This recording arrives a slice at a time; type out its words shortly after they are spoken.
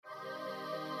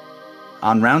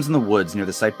On rounds in the woods near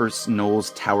the Cypress Knolls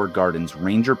Tower Gardens,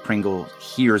 Ranger Pringle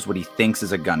hears what he thinks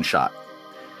is a gunshot.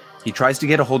 He tries to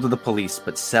get a hold of the police,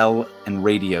 but cell and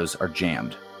radios are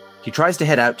jammed. He tries to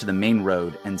head out to the main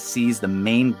road and sees the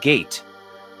main gate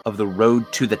of the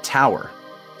road to the tower.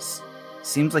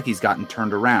 Seems like he's gotten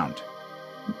turned around.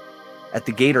 At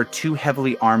the gate are two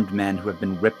heavily armed men who have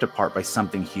been ripped apart by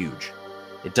something huge.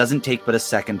 It doesn't take but a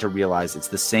second to realize it's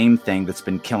the same thing that's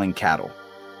been killing cattle.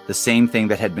 The same thing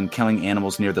that had been killing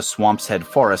animals near the Swamp's Head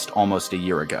Forest almost a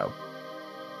year ago.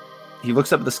 He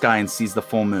looks up at the sky and sees the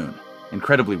full moon.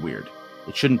 Incredibly weird.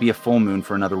 It shouldn't be a full moon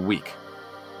for another week.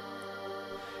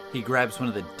 He grabs one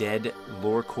of the dead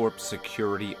LoreCorp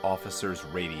security officer's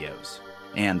radios.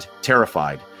 And,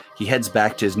 terrified, he heads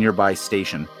back to his nearby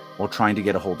station while trying to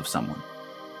get a hold of someone.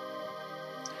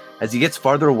 As he gets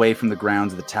farther away from the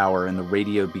grounds of the tower and the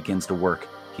radio begins to work,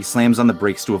 he slams on the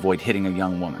brakes to avoid hitting a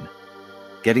young woman.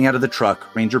 Getting out of the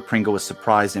truck, Ranger Pringle is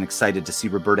surprised and excited to see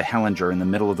Roberta Hellinger in the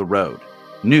middle of the road,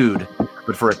 nude,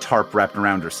 but for a tarp wrapped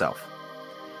around herself.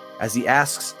 As he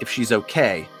asks if she's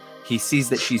okay, he sees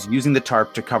that she's using the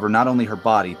tarp to cover not only her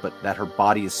body, but that her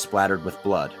body is splattered with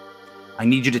blood. "I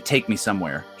need you to take me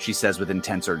somewhere," she says with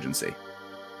intense urgency.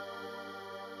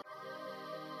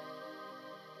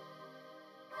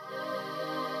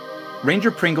 Ranger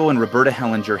Pringle and Roberta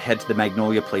Hellinger head to the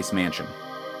Magnolia Place mansion.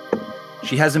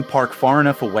 She has him park far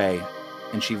enough away,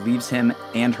 and she leaves him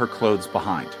and her clothes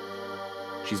behind.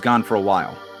 She's gone for a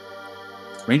while.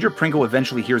 Ranger Pringle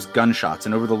eventually hears gunshots,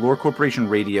 and over the Lore Corporation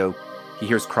radio, he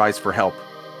hears cries for help,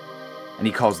 and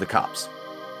he calls the cops.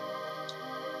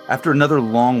 After another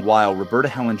long while, Roberta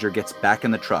Hellinger gets back in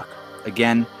the truck.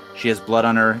 Again, she has blood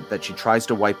on her that she tries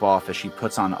to wipe off as she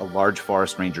puts on a large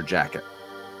Forest Ranger jacket.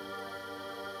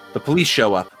 The police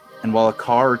show up, and while a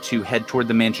car or two head toward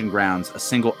the mansion grounds, a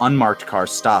single unmarked car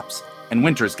stops, and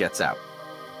Winters gets out.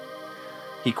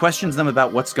 He questions them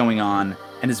about what's going on,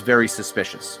 and is very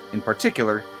suspicious. In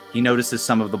particular, he notices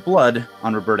some of the blood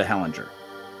on Roberta Hellinger.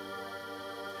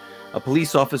 A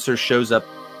police officer shows up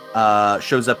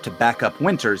to back up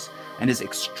Winters, and is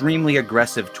extremely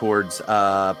aggressive towards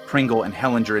Pringle and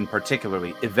Hellinger in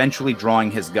particularly, eventually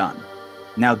drawing his gun.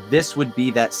 Now, this would be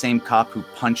that same cop who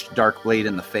punched Darkblade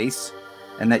in the face,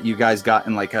 and that you guys got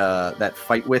in like that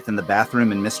fight with in the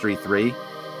bathroom in Mystery 3.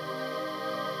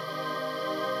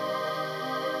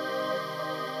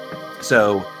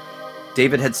 So,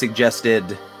 David had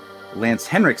suggested Lance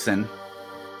Henriksen.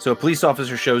 So a police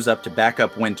officer shows up to back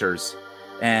up Winters,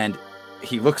 and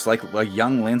he looks like a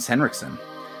young Lance Henriksen.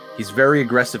 He's very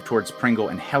aggressive towards Pringle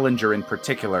and Hellinger in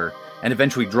particular, and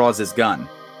eventually draws his gun.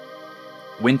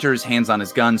 Winters, hands on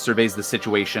his gun, surveys the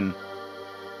situation,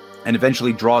 and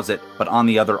eventually draws it, but on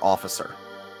the other officer.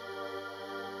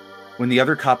 When the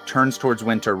other cop turns towards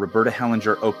Winter, Roberta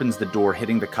Hellinger opens the door,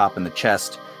 hitting the cop in the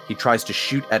chest. He tries to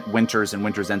shoot at Winters, and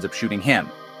Winters ends up shooting him.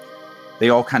 They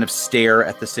all kind of stare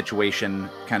at the situation,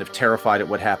 kind of terrified at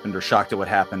what happened or shocked at what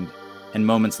happened, and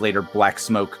moments later, black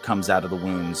smoke comes out of the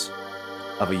wounds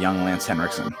of a young Lance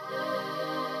Henriksen.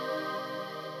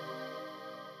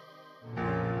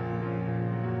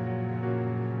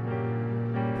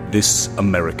 This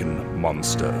American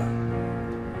Monster.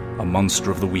 A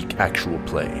Monster of the Week actual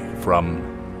play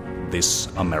from This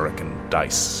American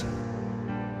Dice.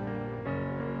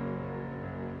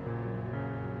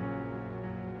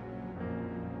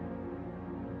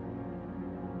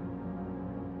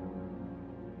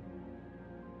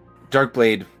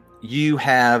 Darkblade, you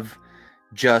have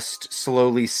just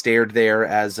slowly stared there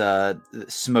as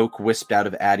smoke wisped out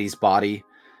of Addie's body.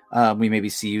 We maybe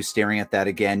see you staring at that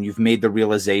again. You've made the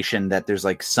realization that there's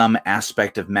like some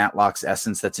aspect of Matlock's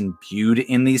essence that's imbued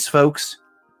in these folks.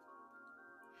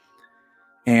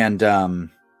 And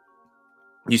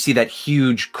you see that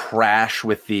huge crash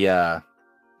with the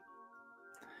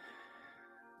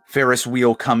Ferris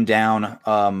wheel come down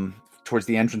towards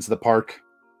the entrance of the park.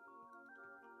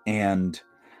 And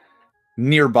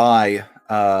nearby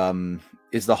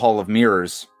is the Hall of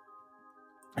Mirrors.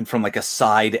 And from like a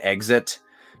side exit,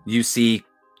 you see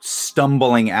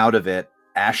stumbling out of it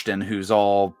Ashton, who's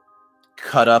all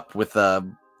cut up with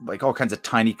like all kinds of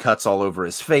tiny cuts all over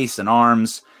his face and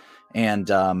arms, and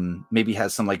maybe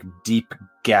has some like deep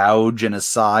gouge in his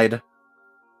side.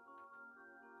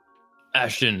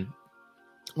 Ashton,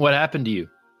 what happened to you?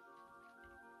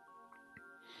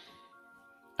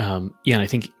 Yeah, and I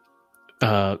think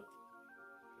so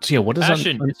yeah, what is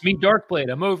Ashton? It's me,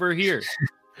 Darkblade. I'm over here.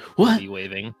 What? Be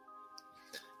waving.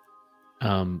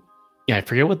 Yeah, I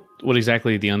forget what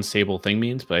exactly the unstable thing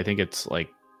means, but I think it's like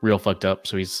real fucked up.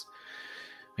 So he's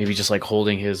maybe just like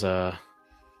holding his I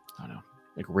don't know,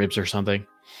 like ribs or something.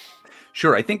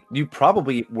 Sure, I think you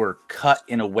probably were cut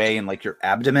in a way in like your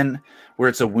abdomen where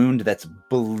it's a wound that's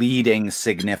bleeding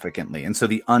significantly. And so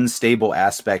the unstable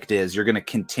aspect is you're going to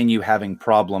continue having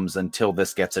problems until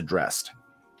this gets addressed.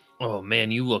 Oh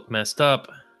man, you look messed up.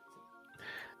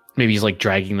 Maybe he's like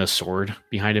dragging the sword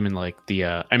behind him in like the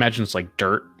I imagine it's like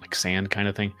dirt, like sand kind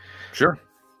of thing. Sure.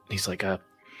 He's like,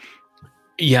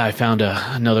 yeah, I found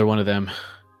another one of them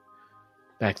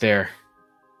back there.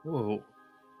 Whoa.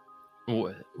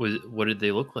 What did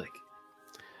they look like?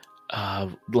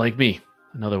 Like me,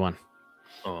 another one.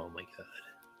 Oh my god.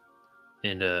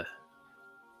 And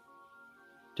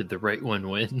did the right one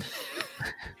win?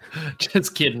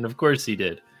 Just kidding. Of course he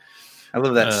did. I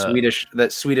love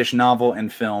that Swedish novel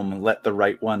and film, Let the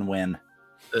Right One Win.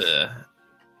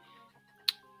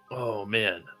 Oh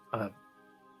man.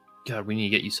 God, we need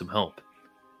to get you some help.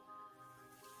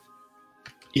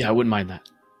 Yeah, I wouldn't mind that.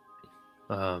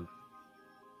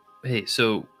 Hey,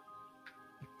 so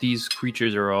these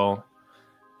creatures are all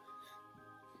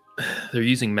they're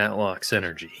using Matlock's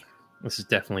energy. This is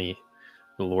definitely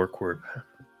the Lore Corp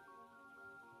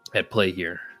at play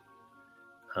here.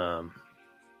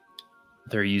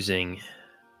 They're using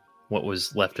what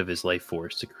was left of his life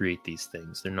force to create these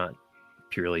things. They're not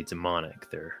purely demonic.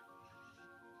 They're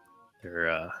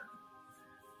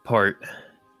part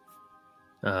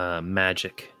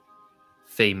magic,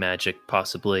 fey magic,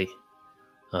 possibly.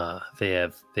 They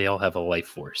all have a life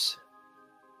force,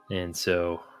 and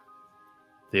so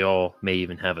they all may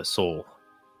even have a soul.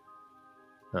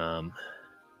 Wow,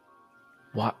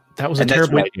 that was a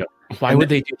terrible idea. Why would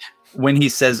they do that? When he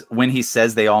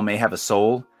says they all may have a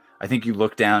soul, I think you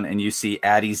look down and you see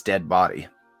Addie's dead body.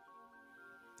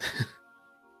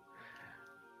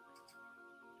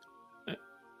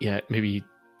 Yeah, maybe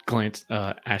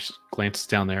Ash glances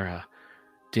down there.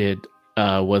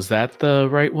 Was that the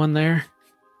right one there?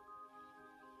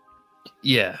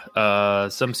 Yeah,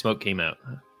 some smoke came out.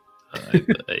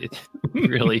 I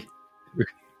really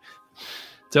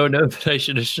don't know that I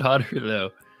should have shot her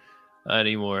though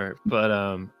anymore. But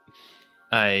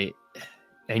I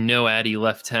know Addie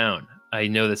left town. I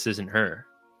know this isn't her,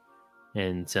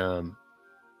 and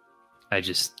I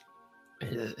just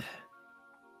I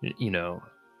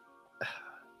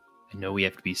know we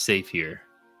have to be safe here.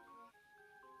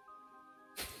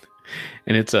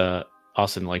 And it's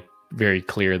Austin, like very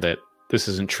clear that this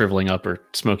isn't shriveling up or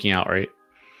smoking out, right?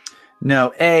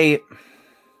 No, it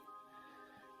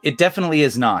definitely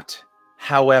is not.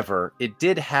 However, it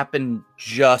did happen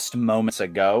just moments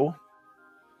ago.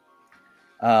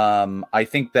 I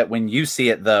think that when you see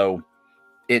it, though,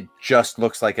 it just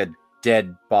looks like a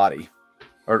dead body.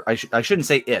 Or I shouldn't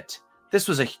say it. This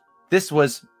was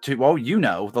the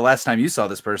last time you saw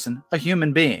this person, a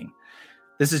human being.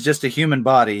 This is just a human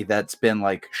body that's been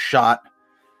like shot,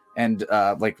 and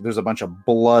like there's a bunch of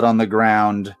blood on the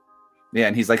ground. Yeah,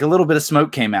 and he's like, a little bit of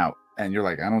smoke came out, and you're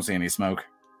like, I don't see any smoke.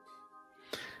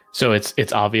 So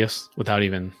it's obvious without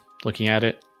even looking at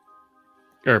it,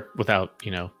 or without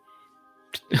I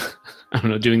don't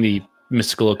know, doing the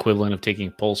mystical equivalent of taking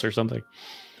a pulse or something.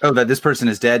 Oh, that this person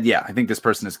is dead? Yeah, I think this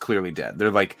person is clearly dead.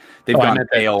 They're like they've gone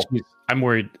pale. I'm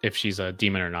worried if she's a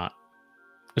demon or not.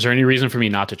 Is there any reason for me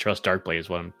not to trust Darkblade is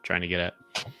what I'm trying to get at.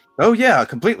 Oh, yeah,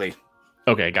 completely.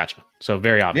 Okay, gotcha. So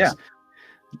very obvious.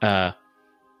 Yeah.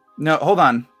 No, hold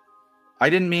on. I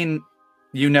didn't mean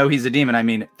he's a demon. I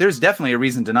mean, there's definitely a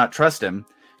reason to not trust him.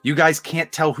 You guys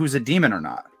can't tell who's a demon or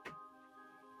not.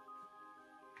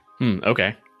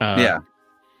 Okay. Yeah.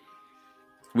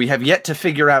 We have yet to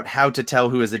figure out how to tell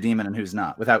who is a demon and who's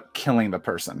not without killing the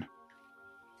person.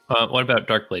 What about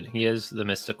Darkblade? He has the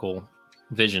mystical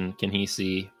vision. Can he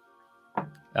see?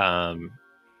 Can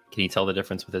he tell the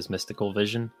difference with his mystical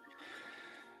vision?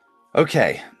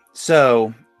 Okay,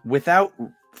 so without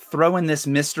throwing this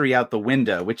mystery out the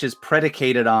window, which is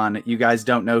predicated on you guys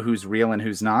don't know who's real and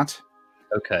who's not.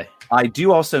 Okay. I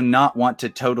do also not want to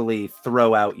totally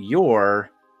throw out your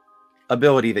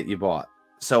ability that you bought.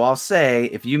 So I'll say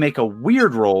if you make a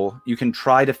weird roll, you can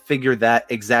try to figure that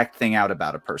exact thing out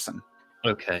about a person.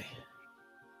 Okay.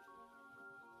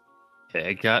 Okay,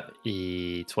 I got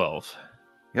a 12.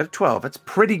 You got a 12. That's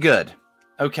pretty good.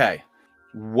 Okay.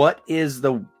 What is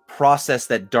the process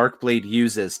that Darkblade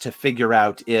uses to figure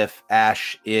out if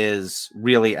Ash is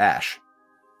really Ash?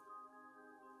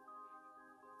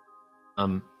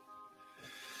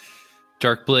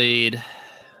 Darkblade,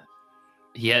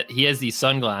 he has these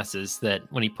sunglasses that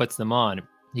when he puts them on,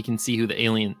 he can see who the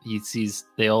alien he sees.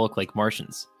 They all look like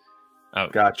Martians. Oh,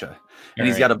 gotcha. And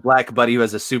he's got a black buddy who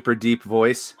has a super deep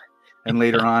voice, and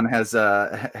later on has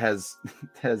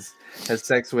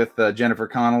sex with Jennifer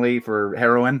Connelly for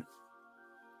heroin.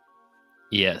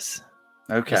 Yes.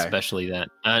 Okay. Especially that.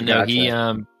 No,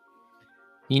 Gotcha.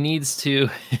 he needs to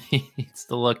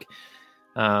look.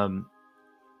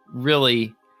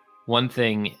 Really, one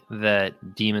thing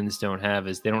that demons don't have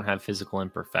is they don't have physical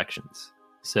imperfections.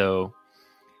 So,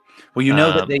 Well, you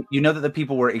know that the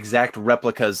people were exact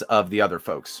replicas of the other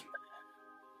folks.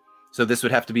 So this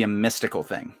would have to be a mystical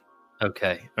thing.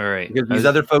 Okay, all right. Because these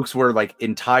other folks were like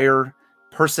entire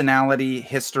personality,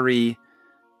 history,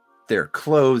 their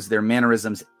clothes, their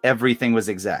mannerisms, everything was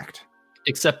exact.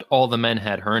 Except all the men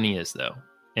had hernias, though,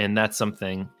 and that's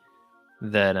something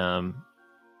that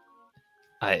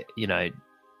I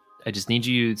just need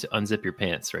you to unzip your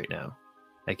pants right now.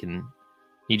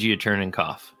 Need you to turn and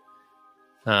cough.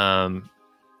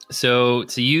 So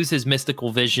to use his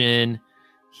mystical vision,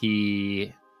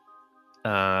 he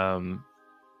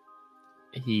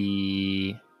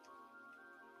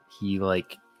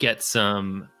like gets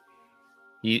some.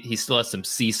 He still has some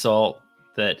sea salt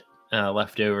that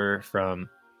left over from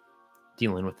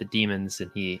dealing with the demons, and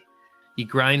he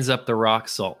grinds up the rock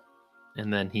salt,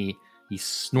 and then he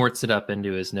snorts it up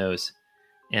into his nose,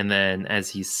 and then as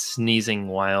he's sneezing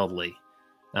wildly,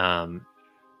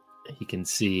 he can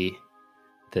see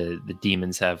the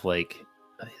demons have like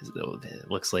it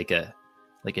looks like a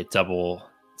double.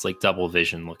 It's like double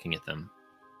vision looking at them.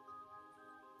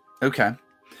 Okay,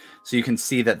 so you can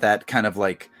see that kind of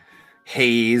like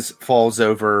haze falls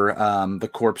over the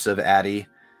corpse of Addie,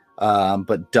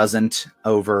 but doesn't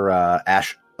over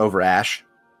Ash.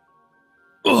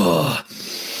 Ugh.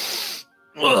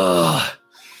 Ugh.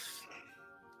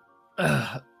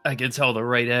 I can tell the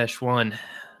right Ash won.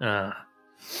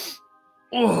 This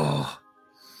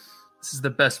is the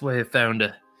best way I've found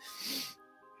to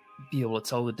be able to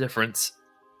tell the difference.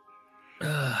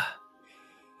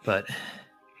 But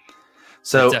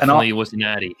so it definitely was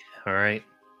Natty. All right.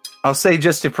 I'll say,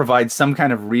 just to provide some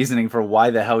kind of reasoning for why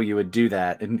the hell you would do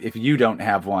that, and if you don't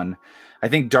have one, I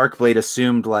think Darkblade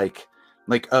assumed like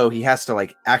oh, he has to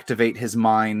like activate his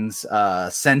mind's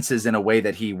senses in a way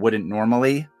that he wouldn't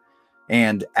normally.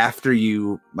 And after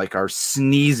you like are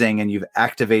sneezing and you've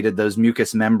activated those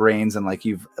mucous membranes and like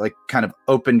you've like kind of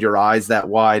opened your eyes that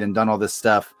wide and done all this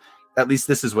stuff, at least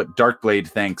this is what Darkblade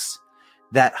thinks,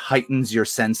 that heightens your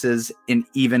senses and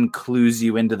even clues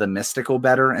you into the mystical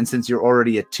better. And since you're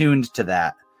already attuned to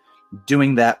that,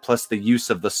 doing that plus the use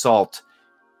of the salt,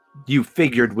 you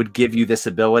figured would give you this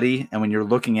ability. And when you're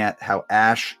looking at how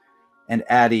Ash and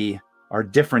Addie are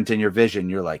different in your vision,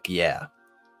 you're like, yeah,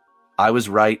 I was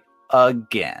right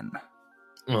again.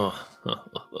 But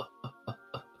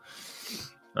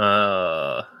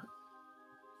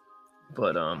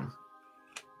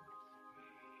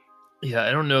yeah,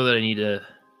 I don't know that I need to.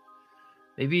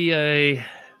 Maybe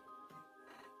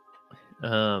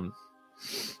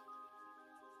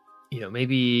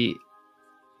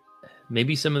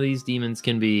maybe some of these demons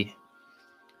can be.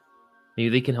 Maybe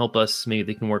they can help us. Maybe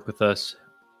they can work with us.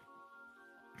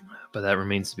 But that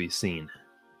remains to be seen.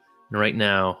 And right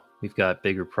now, we've got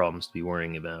bigger problems to be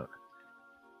worrying about.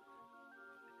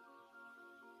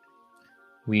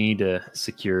 We need to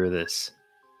secure this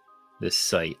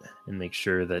site and make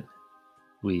sure that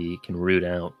we can root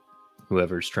out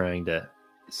whoever's trying to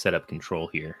set up control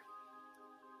here.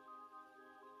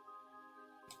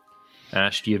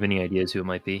 Ash, do you have any ideas who it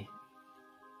might be?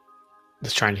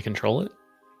 Just trying to control it?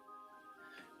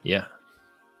 Yeah.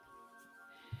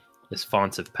 This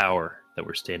fonts of power that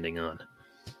we're standing on.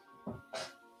 Oh,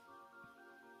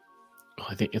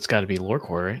 I think it's got to be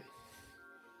Lorcor, right?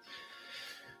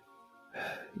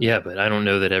 Yeah, but I don't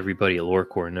know that everybody at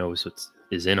Lorcor knows what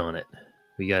is in on it.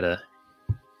 We've got to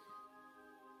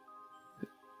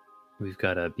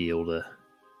be able to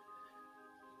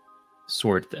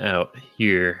sort out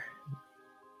here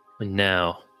and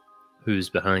now who's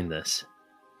behind this.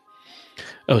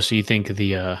 Oh, so you think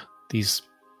these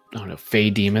I don't know, Fey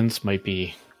demons might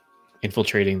be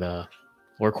infiltrating the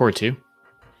Lorcor too?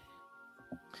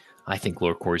 I think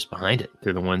Lorcor's behind it.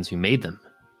 They're the ones who made them.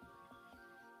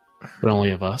 But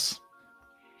only of us.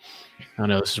 I don't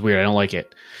know, this is weird. I don't like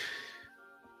it.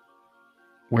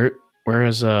 Where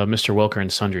is Mr. Welker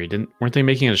and Sundry? Weren't they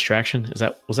making a distraction?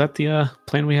 Was that the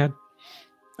plan we had?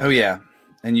 Oh yeah.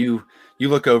 And you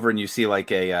look over and you see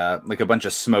like a bunch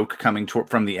of smoke coming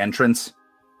from the entrance.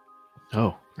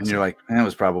 Oh. And you're like, that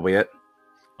was probably it.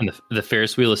 And the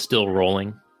Ferris wheel is still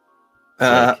rolling.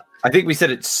 I think we said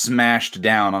it smashed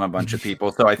down on a bunch of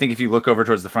people. So I think if you look over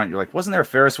towards the front, you're like, wasn't there a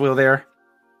Ferris wheel there?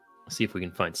 Let's see if we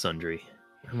can find Sundry.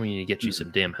 We need to get you some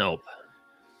damn help.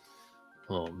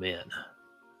 Oh, man.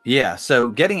 Yeah, so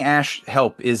getting Ash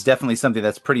help is definitely something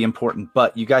that's pretty important.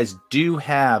 But you guys do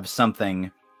have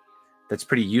something that's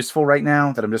pretty useful right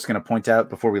now that I'm just going to point out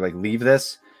before we leave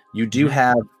this. You do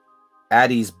have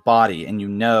Addie's body, and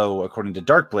according to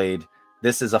Darkblade,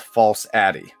 this is a false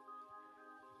Addie.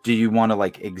 Do you want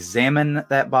to examine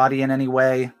that body in any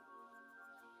way?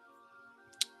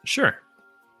 Sure.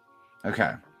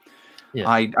 Okay. Yeah.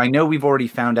 I know we've already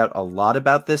found out a lot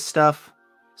about this stuff,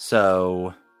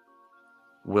 so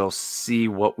we'll see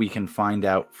what we can find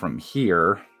out from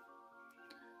here.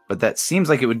 But that seems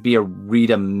like it would be a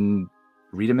read a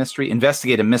mystery,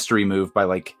 investigate a mystery move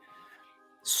by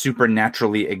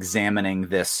supernaturally examining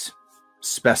this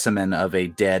specimen of a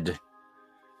dead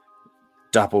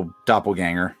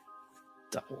doppelganger.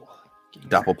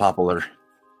 Doppelpoplar.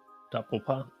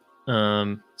 Doppelpop.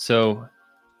 So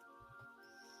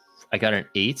I got an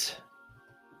 8.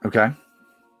 Okay.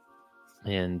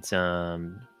 And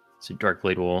so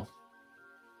Darkblade will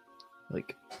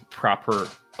prop her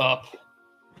up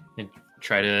and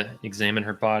try to examine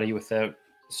her body without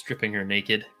stripping her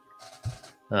naked.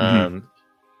 And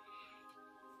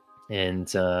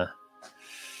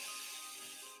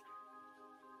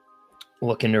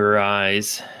look into her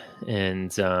eyes,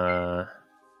 and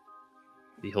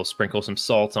he'll sprinkle some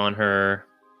salt on her.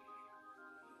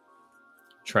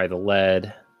 Try the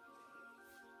lead.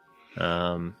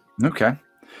 Okay.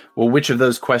 Well, which of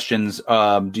those questions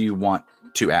do you want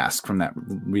to ask from that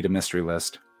read a mystery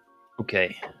list?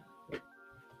 Okay.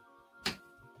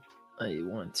 I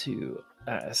want to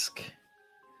ask,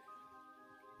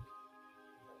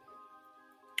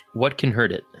 what can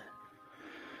hurt it?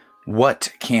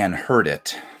 What can hurt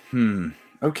it?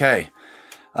 Okay.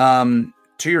 To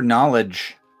your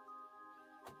knowledge,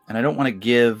 and I don't want to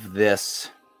give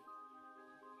this...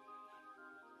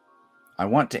 I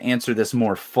want to answer this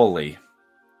more fully.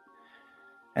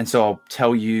 And so I'll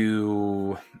tell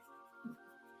you...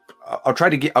 I'll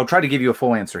try to give you a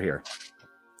full answer here.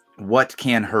 What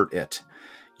can hurt it?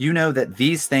 You know that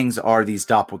these things are these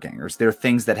doppelgangers. They're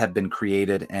things that have been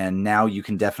created, and now you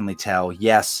can definitely tell,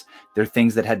 yes, they're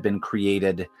things that had been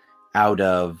created out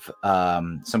of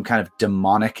some kind of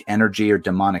demonic energy or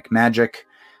demonic magic.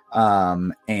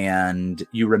 And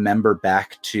you remember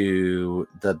back to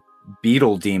the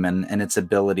beetle demon and its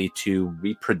ability to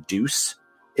reproduce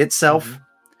itself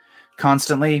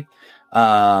constantly.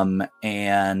 But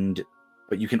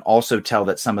you can also tell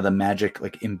that some of the magic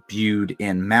imbued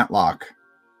in Matlock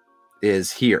is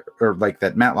here, or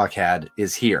that Matlock had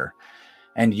is here.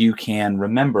 And you can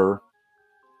remember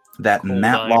that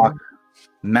Matlock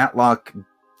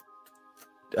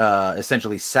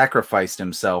essentially sacrificed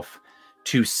himself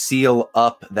to seal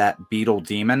up that beetle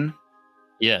demon.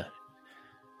 Yeah.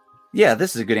 Yeah,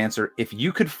 this is a good answer. If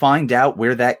you could find out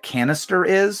where that canister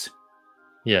is,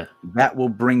 that will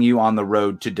bring you on the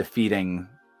road to defeating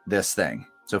this thing.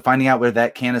 So finding out where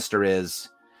that canister is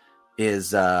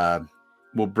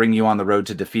will bring you on the road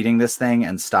to defeating this thing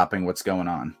and stopping what's going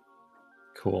on.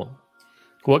 Cool.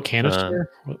 What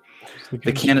canister?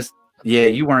 The canister. Yeah,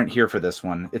 you weren't here for this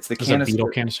one. It's the canister. A beetle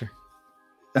canister.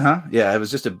 Yeah, it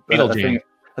was just a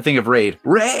thing of raid.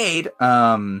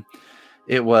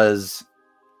 It was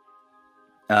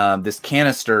this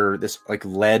canister, this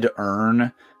lead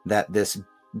urn that this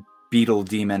beetle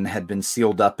demon had been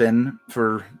sealed up in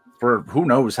for who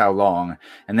knows how long,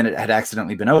 and then it had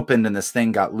accidentally been opened, and this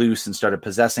thing got loose and started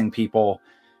possessing people.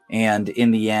 And in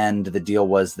the end, the deal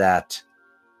was that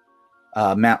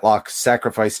Matlock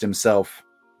sacrificed himself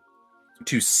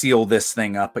to seal this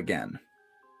thing up again.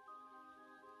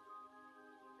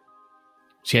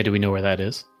 So yeah, do we know where that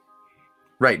is?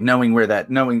 Right,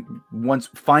 once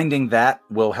finding that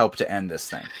will help to end this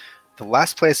thing. The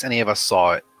last place any of us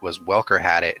saw it was Welker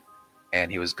had it,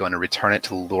 and he was going to return it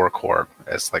to LoreCorp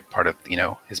as part of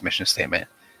his mission statement,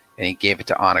 and he gave it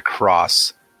to Anna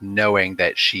Cross, knowing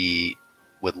that she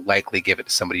would likely give it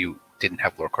to somebody who didn't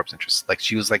have LoreCorp's interests.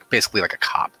 She was basically like a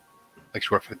cop, she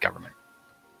worked for the government,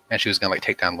 and she was going to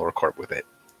take down LoreCorp with it.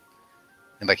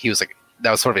 And he was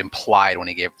that was sort of implied when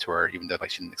he gave it to her, even though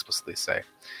she didn't explicitly say.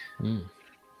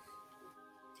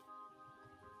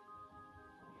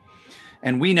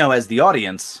 And we know as the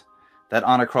audience that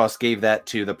Anna Cross gave that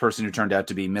to the person who turned out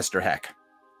to be Mr. Heck.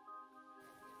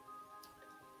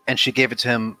 And she gave it to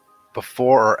him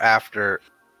before or after.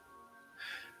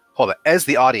 Hold on. As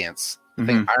the audience, the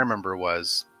thing I remember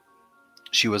was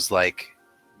she was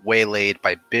waylaid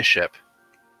by Bishop.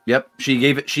 Yep. She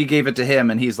gave it to him,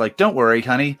 and he's like, "Don't worry,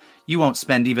 honey. You won't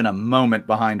spend even a moment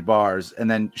behind bars." And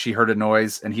then she heard a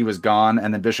noise and he was gone.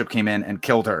 And then Bishop came in and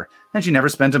killed her. And she never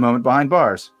spent a moment behind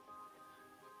bars.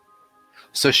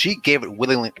 So she gave it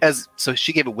willingly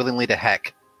to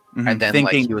Heck And then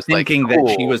thinking, he was thinking like, that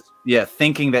she cool. was,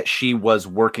 thinking that she was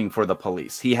working for the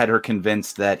police. He had her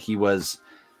convinced that he was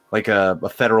like a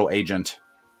federal agent.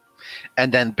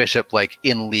 And then Bishop, like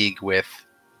in league with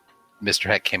Mr.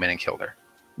 Heck, came in and killed her.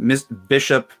 Miss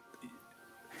Bishop,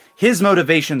 his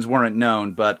motivations weren't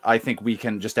known, but I think we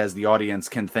can, just as the audience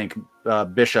can think,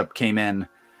 Bishop came in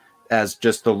as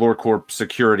just the LoreCorp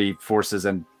security forces,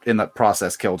 and in that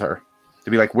process killed her.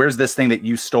 To be like, where's this thing that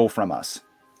you stole from us?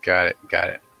 Got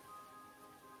it.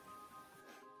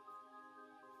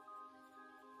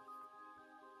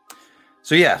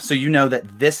 So so you know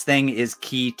that this thing is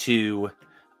key to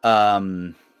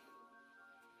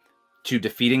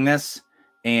defeating this,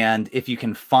 and if you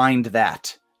can find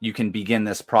that, you can begin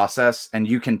this process, and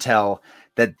you can tell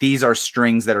that these are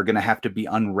strings that are going to have to be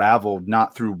unraveled,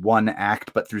 not through one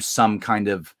act, but through some kind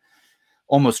of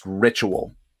almost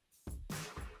ritual.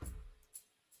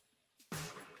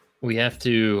 We have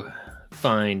to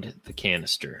find the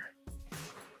canister.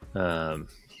 And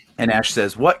Ash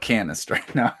says, "What canister?"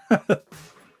 No.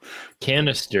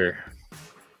 Canister.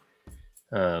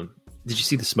 Did you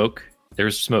see the smoke?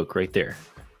 There's smoke right there.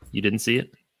 You didn't see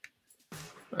it?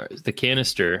 All right, the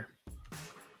canister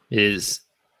is...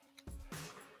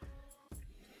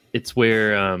 It's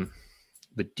where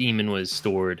the demon was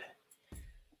stored.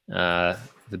 The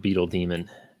beetle demon.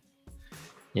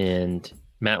 And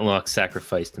Matlock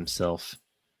sacrificed himself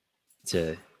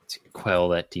to quell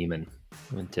that demon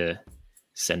and to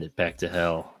send it back to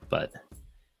hell. But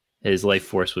his life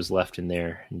force was left in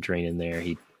there and drained in there.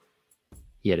 He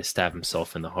had to stab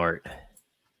himself in the heart.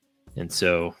 And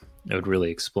so it would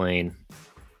really explain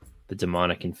the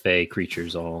demonic and fey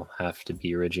creatures all have to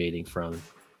be originating from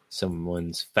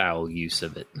someone's foul use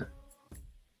of it.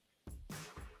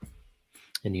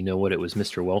 And you know what? It was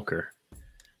Mr. Welker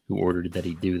who ordered that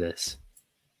he do this.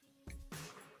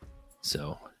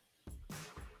 So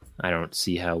I don't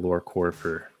see how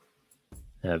LoreCorp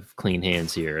have clean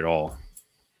hands here at all.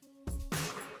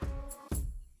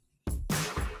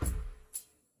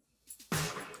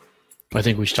 I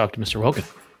think we should talk to Mr. Welker.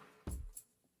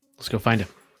 Let's go find him.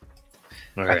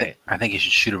 All right. I think you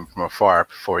should shoot him from afar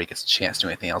before he gets a chance to do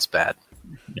anything else bad.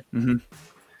 Mm-hmm.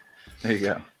 There you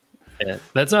go. Yeah,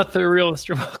 that's not the real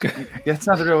Mr. Welker. Yeah, it's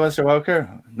not the real Mr.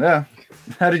 Welker. No.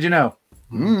 How did you know?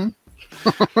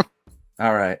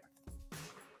 All right.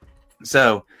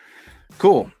 So,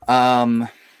 cool. Yeah,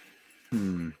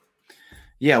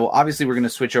 well, obviously we're going to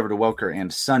switch over to Welker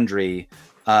and Sundry.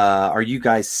 Are you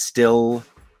guys still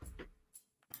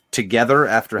together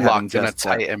after having locked in a just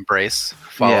tight embrace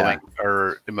following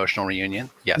our emotional reunion?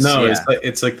 Yes. No, Yeah.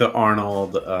 it's like the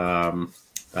Arnold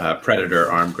Predator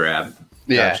arm grab.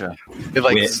 Yeah. Gotcha. It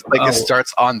like With- it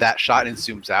starts on that shot and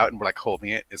zooms out, and we're like holding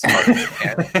it as hard as we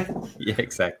can. Yeah,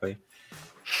 exactly.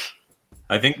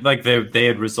 I think like they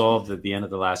had resolved at the end of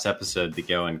the last episode to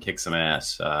go and kick some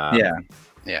ass. Yeah.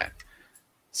 Yeah.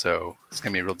 So it's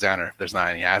gonna be a real downer if there's not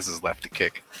any asses left to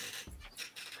kick.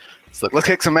 So let's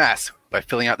kick some ass by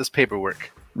filling out this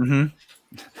paperwork. Mm-hmm.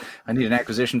 I need an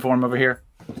acquisition form over here.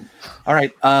 All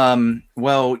right.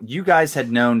 Well, you guys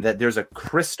had known that there's a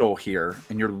crystal here,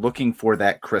 and you're looking for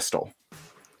that crystal.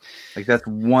 Like, that's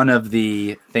one of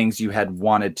the things you had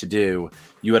wanted to do.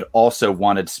 You had also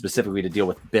wanted specifically to deal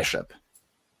with Bishop.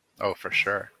 Oh, for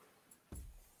sure.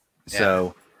 Yeah.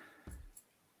 So,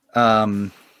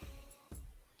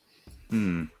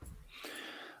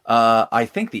 I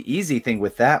think the easy thing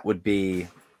with that would be,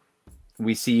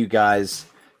 we see you guys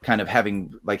kind of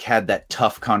having like had that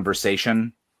tough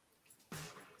conversation,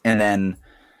 and then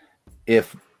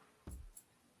if,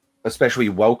 especially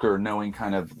Welker, knowing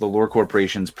kind of the Lore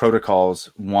Corporation's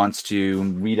protocols, wants to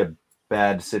read a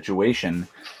bad situation,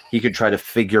 he could try to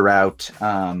figure out.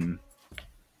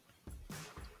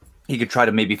 He could try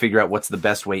to maybe figure out what's the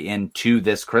best way into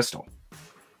this crystal.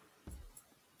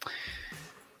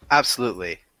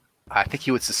 Absolutely. I think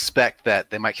he would suspect that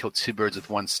they might kill two birds with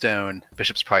one stone.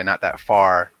 Bishop's probably not that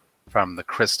far from the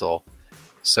crystal.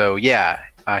 So, yeah,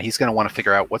 he's going to want to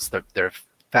figure out what's their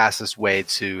fastest way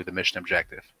to the mission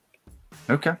objective.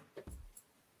 Okay.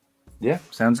 Yeah,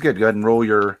 sounds good. Go ahead and roll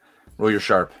your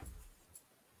sharp.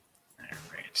 All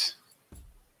right.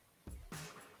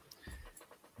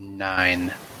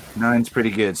 9. 9's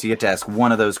pretty good. So you get to ask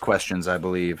one of those questions, I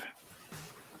believe.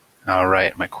 All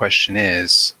right. My question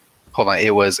is, hold on.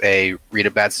 It was a read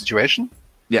a bad situation.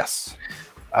 Yes.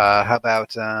 How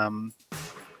about,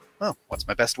 what's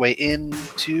my best way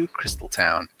into Crystal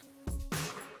Town?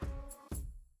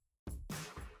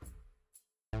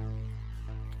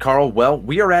 Carl, well,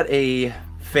 we are at a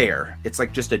fair. It's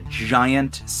like just a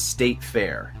giant state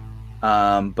fair.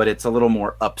 but it's a little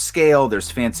more upscale. There's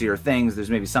fancier things. There's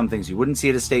maybe some things you wouldn't see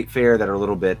at a state fair that are a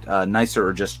little bit nicer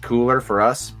or just cooler for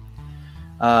us.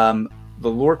 The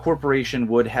Lore Corporation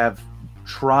would have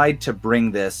tried to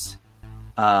bring this.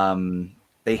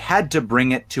 They had to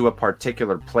bring it to a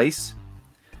particular place.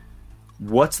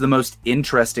 What's the most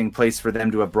interesting place for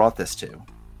them to have brought this to?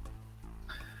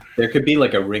 There could be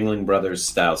like a Ringling Brothers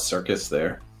style circus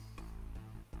there.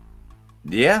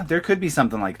 Yeah, there could be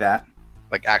something like that.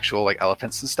 Like actual like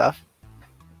elephants and stuff.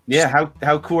 Yeah,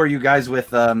 how cool are you guys with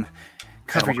cover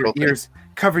Animal your cruelty. ears,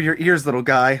 cover your ears, little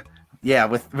guy. Yeah,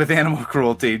 with animal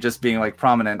cruelty just being like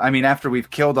prominent. I mean, after we've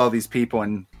killed all these people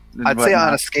and I'd say whatnot.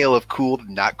 on a scale of cool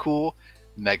to not cool,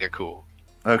 mega cool.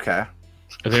 Okay.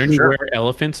 Are there any Sure. rare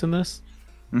elephants in this?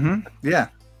 Mm-hmm. Yeah.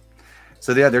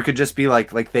 So yeah, there could just be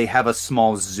like they have a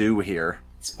small zoo here.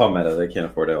 It's Palmetto. They can't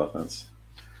afford elephants.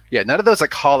 Yeah, none of those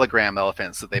like hologram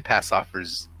elephants that they pass off for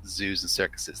zoos and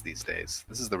circuses these days.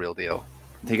 This is the real deal.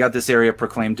 They got this area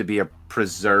proclaimed to be a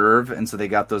preserve, and so they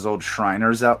got those old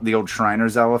Shriners out, the old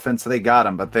Shriners elephants. So they got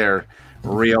them, but they're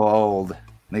real old.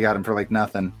 They got them for like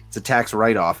nothing. It's a tax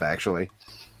write-off, actually.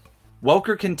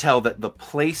 Welker can tell that the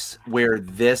place where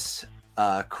this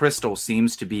crystal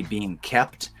seems to be being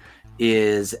kept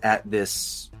is at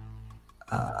this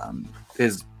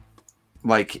is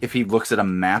like if he looks at a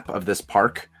map of this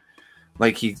park,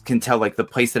 like he can tell like the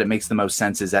place that it makes the most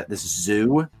sense is at this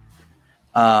zoo.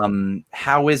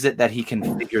 How is it that he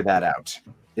can figure that out?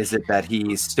 Is it that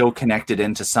he's still connected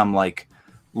into some like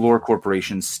Lore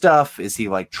Corporation stuff? Is he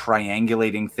like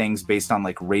triangulating things based on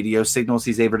like radio signals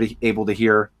he's able to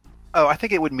hear? Oh, I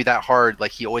think it wouldn't be that hard.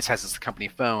 Like he always has his company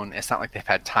phone. It's not like they've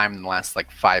had time in the last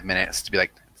like 5 minutes to be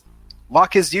like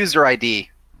lock his user ID.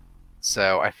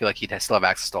 So I feel like he'd still have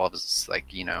access to all of his like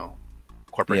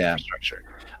corporate Yeah. infrastructure.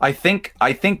 I think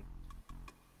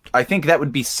that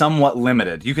would be somewhat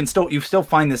limited. You still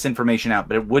find this information out,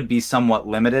 but it would be somewhat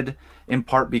limited in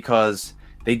part because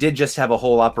they did just have a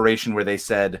whole operation where they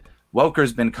said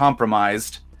Welker's been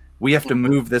compromised. We have to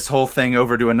move this whole thing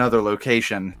over to another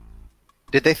location.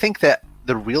 Did they think that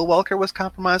the real Welker was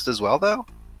compromised as well, though?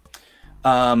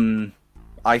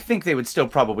 I think they would still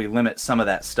probably limit some of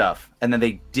that stuff, and then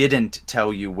they didn't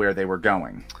tell you where they were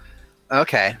going.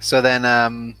 Okay, so then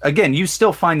Again, you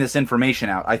still find this information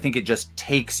out. I think it just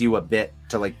takes you a bit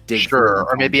to like dig through sure, and or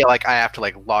find maybe it. like I have to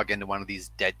like log into one of these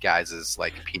dead guys'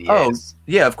 like PDAs. Oh,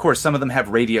 yeah, of course. Some of them have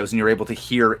radios, and you're able to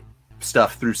hear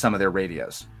stuff through some of their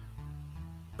radios.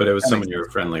 But it was That someone makes you were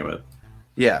friendly with.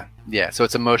 Yeah, Yeah, so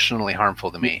it's emotionally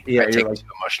harmful to me. Yeah, I you're take like- two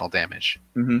emotional damage.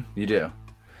 you do.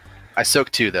 I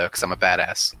soak two though, because I'm a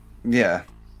badass. Yeah,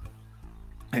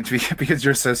 it's because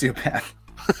you're a sociopath.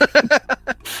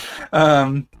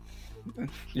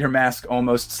 Your mask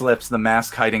almost slips. The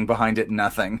mask hiding behind it,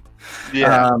 nothing.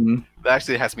 Yeah,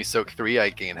 actually, it has me soak 3. I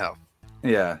gain health.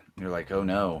 Yeah, you're like, oh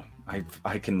no,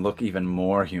 I can look even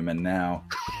more human now.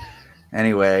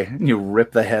 Anyway, you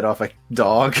rip the head off a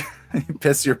dog, you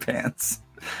piss your pants.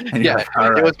 And you're Yeah, like, "All it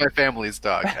right, was my family's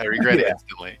dog. I regret it Yeah.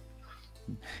 instantly.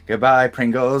 goodbye,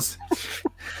 Pringles.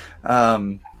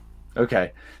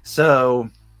 Okay, so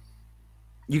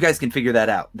you guys can figure that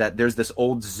out. That there's this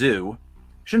old zoo.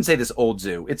 Shouldn't say this old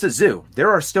zoo. It's a zoo. There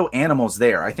are still animals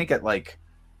there. I think at like,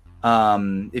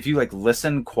 if you like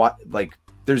listen, like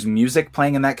there's music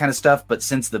playing and that kind of stuff. But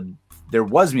since there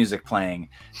was music playing,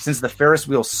 since the Ferris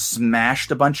wheel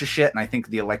smashed a bunch of shit, and I think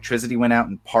the electricity went out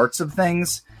in parts of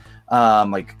things,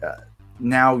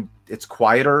 now it's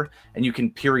quieter, and you can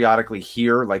periodically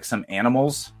hear like some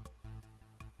animals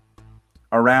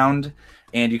around,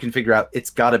 and you can figure out it's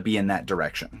got to be in that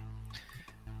direction.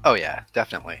 Oh yeah,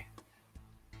 definitely.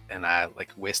 And I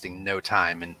like wasting no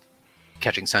time and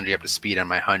catching Sundry up to speed on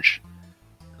my hunch.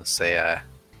 Let's say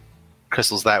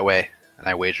Crystal's that way, and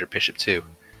I wager Bishop too.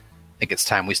 I think it's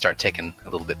time we start taking a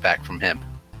little bit back from him.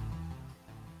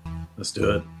 Let's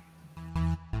do it.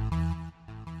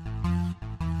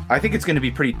 I think it's going to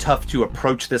be pretty tough to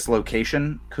approach this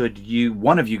location. Could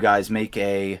one of you guys make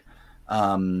a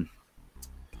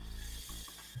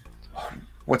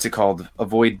what's it called?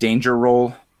 Avoid danger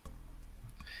roll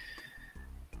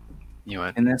You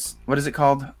want? in this? What is it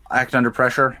called? Act under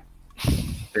pressure.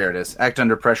 There it is. Act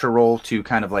under pressure roll to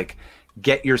kind of like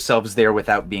get yourselves there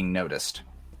without being noticed.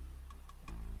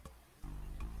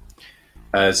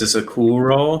 Is this a cool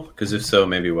roll? Because if so,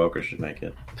 maybe Welker should make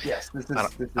it. Yes, this is. I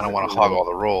don't want to hog all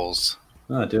the rolls.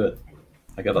 Oh, do it.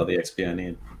 I got all the XP I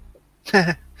need.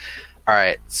 All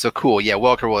right, so cool. Yeah,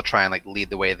 Welker will try and like lead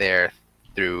the way there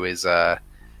through his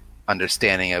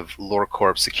understanding of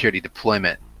LoreCorp security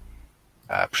deployment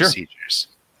procedures.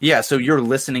 Yeah, so you're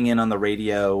listening in on the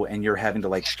radio, and you're having to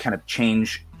like kind of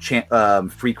change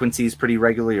frequencies pretty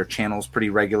regularly, or channels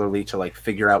pretty regularly, to like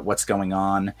figure out what's going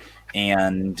on.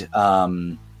 And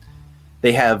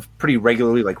they have pretty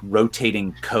regularly like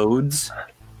rotating codes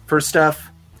for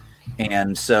stuff,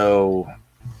 and so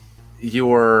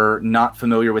you're not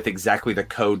familiar with exactly the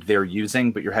code they're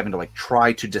using, but you're having to like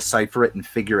try to decipher it and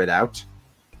figure it out.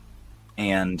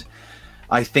 And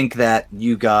I think that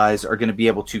you guys are going to be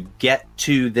able to get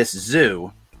to this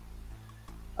zoo.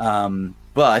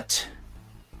 But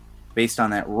based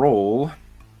on that roll,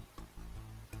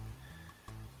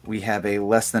 we have a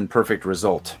less than perfect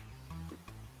result.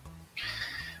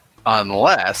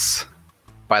 Unless,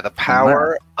 by the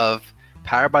power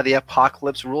by the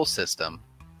apocalypse rule system,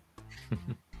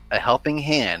 a helping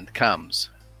hand comes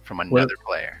from another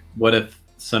player. What if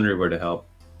Sundry were to help?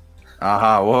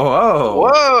 Aha, whoa.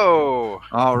 Whoa!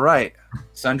 All right.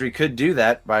 Sundry could do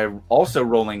that by also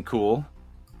rolling cool.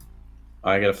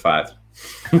 I get a 5.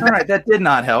 All right, that did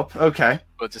not help. Okay.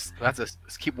 We'll just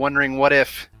keep wondering what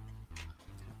if.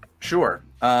 Sure.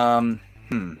 All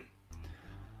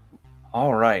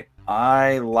right.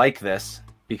 I like this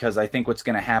because I think what's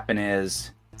going to happen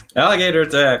is... Alligator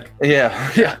attack!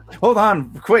 Yeah. Hold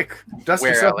on, quick. Dust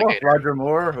Where yourself off, alligator? Roger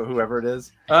Moore, or whoever it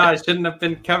is. I shouldn't have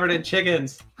been covered in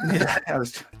chickens. Yeah, I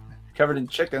was covered in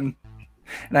chicken.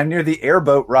 And I'm near the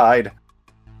airboat ride.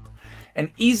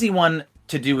 An easy one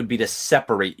to do would be to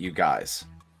separate you guys.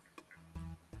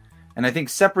 And I think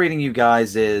separating you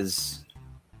guys is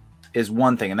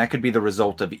one thing, and that could be the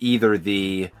result of either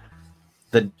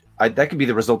that could be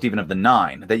the result even of the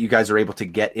 9, that you guys are able to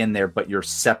get in there, but you're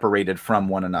separated from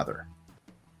one another.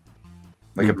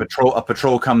 Like a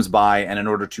patrol comes by, and in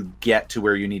order to get to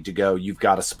where you need to go, you've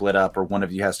got to split up, or one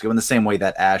of you has to go, in the same way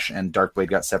that Ash and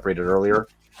Darkblade got separated earlier.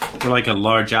 Or like a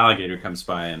large alligator comes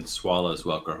by and swallows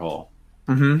Welker whole.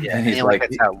 Mm-hmm. Yeah, and he only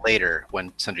gets out later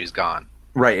when Sundry's gone.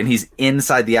 Right, and he's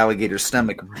inside the alligator's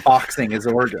stomach, boxing his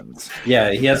organs.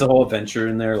 Yeah, he has a whole adventure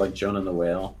in there, like Jonah the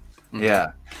Whale.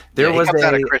 Yeah. He comes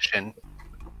out a Christian,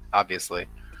 obviously.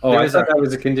 Oh, I thought that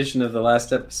was a condition of the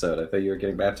last episode. I thought you were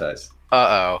getting baptized.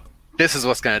 Uh-oh. This is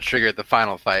what's going to trigger the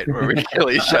final fight where we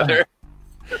kill each other.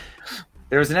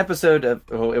 There was an episode of,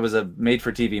 it was a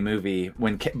made-for-TV movie,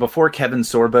 when before Kevin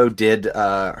Sorbo did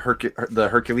the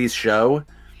Hercules show,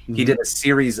 he did a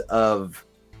series of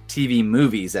TV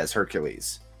movies as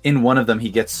Hercules. In one of them, he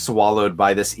gets swallowed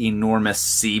by this enormous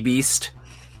sea beast,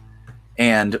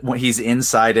 and when he's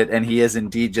inside it, and he is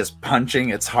indeed just punching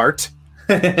its heart.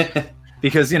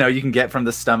 Because, you can get from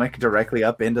the stomach directly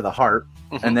up into the heart.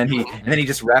 And then he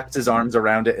just wraps his arms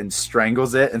around it and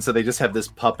strangles it. And so they just have this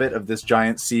puppet of this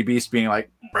giant sea beast being like,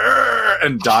 "Brrr,"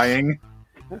 and dying.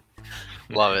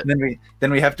 Love it. And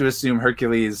then we have to assume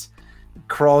Hercules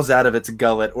crawls out of its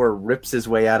gullet, or rips his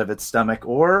way out of its stomach,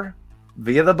 or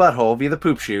via the butthole, via the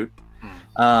poop chute.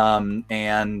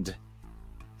 And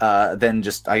then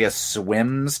just, I guess,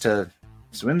 swims to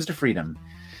freedom.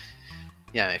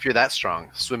 Yeah, if you're that strong,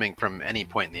 swimming from any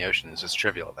point in the ocean is just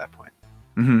trivial at that point.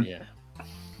 Mm-hmm.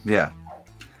 Yeah.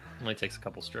 Only takes a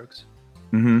couple strokes.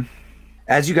 Mm-hmm.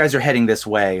 As you guys are heading this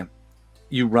way,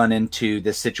 you run into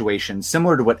this situation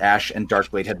similar to what Ash and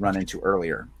Darkblade had run into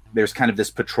earlier. There's kind of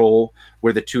this patrol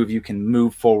where the two of you can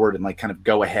move forward and like kind of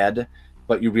go ahead,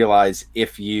 but you realize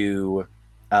if you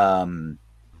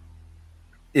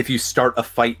start a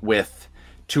fight with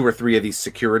 2 or 3 of these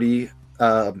security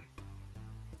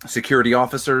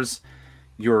officers,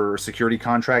 your security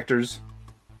contractors,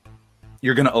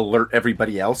 you're going to alert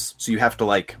everybody else. So you have to,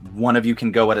 like, one of you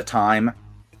can go at a time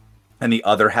and the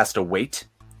other has to wait.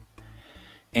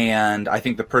 And I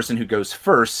think the person who goes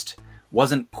first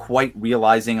wasn't quite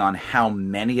realizing on how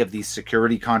many of these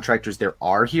security contractors there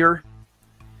are here.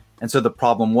 And so the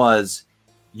problem was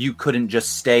you couldn't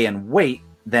just stay and wait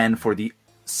then for the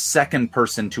second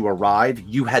person to arrive.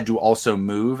 You had to also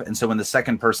move. And so when the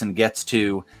second person gets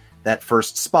to that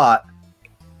first spot,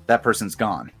 that person's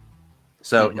gone.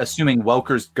 So assuming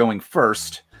Welker's going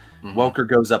first, Welker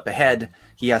goes up ahead.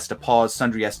 He has to pause.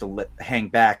 Sundry has to hang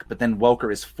back. But then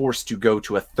Welker is forced to go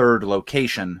to a third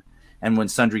location. And when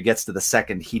Sundry gets to the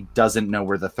second, he doesn't know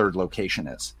where the third location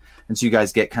is. And so you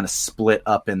guys get kind of split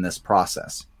up in this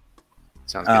process.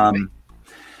 Sounds good to me.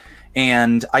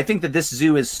 And I think that this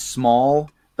zoo is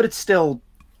small, but it's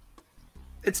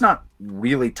not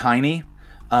really tiny.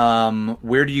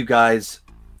 Where do you guys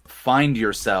find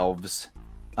yourselves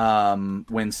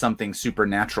when something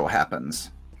supernatural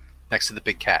happens? Next to the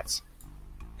big cats.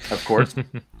 Of course.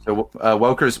 So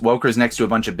Welker's next to a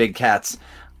bunch of big cats.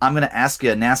 I'm going to ask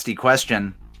you a nasty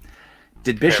question.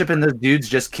 Did Bishop and those dudes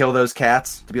just kill those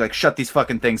cats to be like, shut these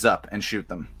fucking things up and shoot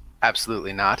them?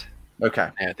 Absolutely not. Okay.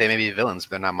 They may be villains,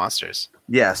 but they're not monsters.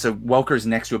 Yeah, so Welker's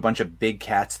next to a bunch of big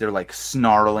cats. They're like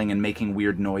snarling and making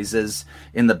weird noises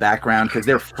in the background because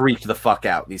they're freaked the fuck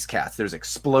out, these cats. There's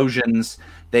explosions.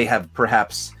 They have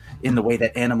perhaps, in the way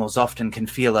that animals often can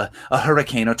feel a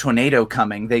hurricane or tornado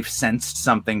coming, they've sensed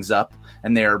something's up,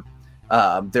 and they're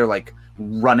like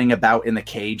running about in the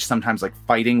cage, sometimes like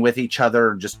fighting with each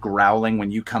other, just growling.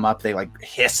 When you come up, they like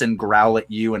hiss and growl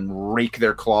at you and rake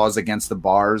their claws against the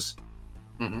bars.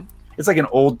 Mm-hmm. It's like an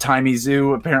old-timey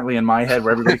zoo, apparently, in my head,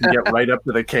 where everybody can get right up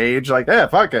to the cage. Like,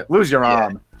 fuck it, lose your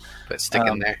arm. But stick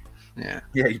in there. Yeah.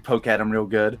 Yeah, you poke at them real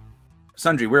good.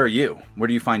 Sundry, where are you? Where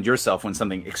do you find yourself when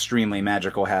something extremely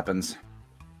magical happens?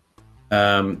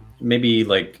 Maybe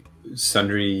like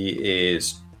Sundry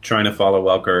is trying to follow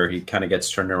Welker. He kind of gets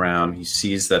turned around. He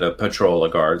sees that a patrol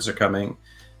of guards are coming,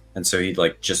 and so he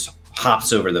like just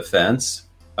hops over the fence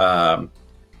of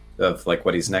like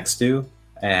what he's next to,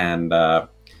 and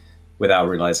without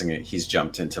realizing it, he's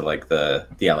jumped into like the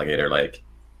alligator lake.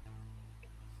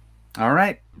 All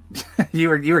right. you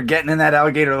were getting in that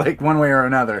alligator lake one way or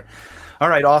another. All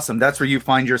right, awesome. That's where you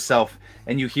find yourself,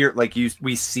 and you hear like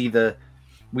we see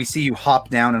you hop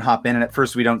down and hop in, and at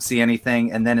first we don't see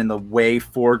anything, and then in the way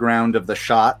foreground of the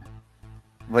shot,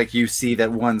 like you see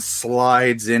that one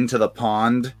slides into the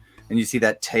pond, and you see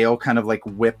that tail kind of like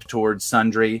whip towards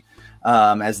Sundry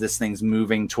as this thing's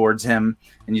moving towards him,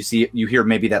 and you hear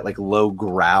maybe that like low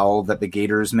growl that the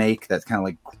gators make, that's kind of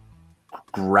like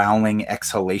growling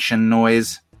exhalation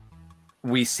noise.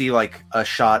 We see like a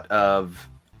shot of,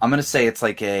 I'm gonna say it's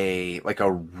like a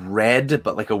red,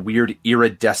 but like a weird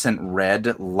iridescent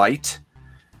red light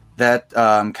that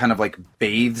kind of like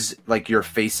bathes like your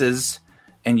faces,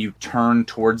 and you turn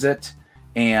towards it.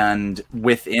 And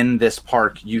within this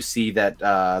park, you see that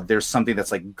there's something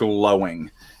that's like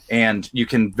glowing, and you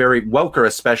can Welker,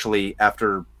 especially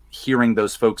after hearing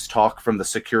those folks talk from the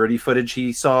security footage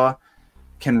he saw,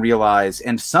 can realize,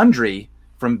 and Sundry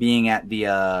from being at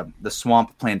the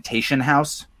Swamp Plantation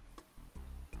House.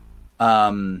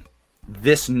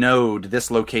 This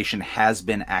location has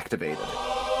been activated.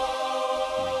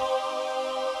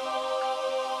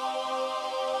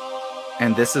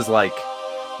 And this is like,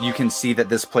 you can see that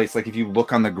this place, like if you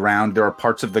look on the ground, there are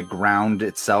parts of the ground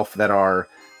itself that are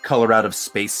color out of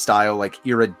space style, like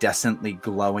iridescently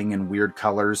glowing in weird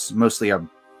colors, mostly a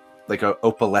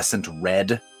opalescent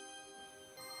red.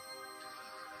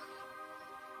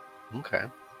 Okay.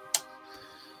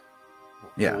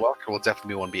 Yeah. Welker will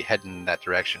definitely want to be heading in that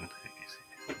direction.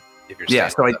 If you're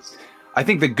I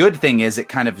think the good thing is it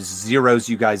kind of zeroes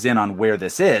you guys in on where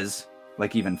this is,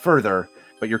 like even further,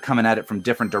 but you're coming at it from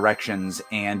different directions,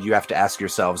 and you have to ask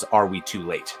yourselves, are we too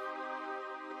late?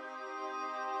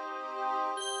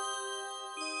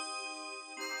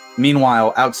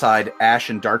 Meanwhile, outside, Ash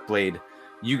and Darkblade,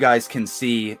 you guys can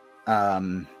see...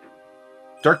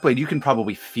 Darkblade, you can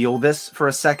probably feel this for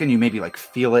a second. You maybe like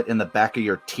feel it in the back of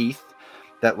your teeth,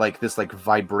 that like this like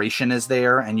vibration is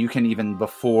there, and you can, even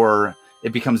before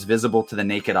it becomes visible to the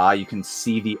naked eye, you can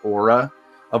see the aura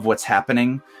of what's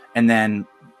happening. And then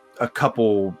a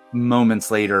couple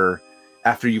moments later,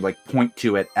 after you like point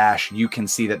to it, Ash, you can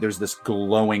see that there's this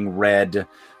glowing red,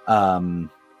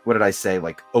 what did I say?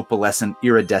 Like opalescent,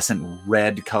 iridescent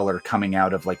red color coming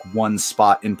out of like one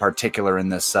spot in particular in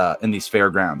this, in these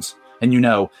fairgrounds. And you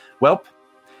know, well,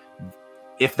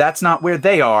 if that's not where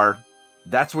they are,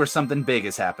 that's where something big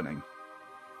is happening.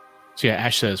 So yeah,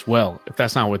 Ash says, well, if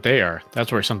that's not what they are,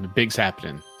 that's where something big's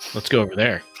happening. Let's go over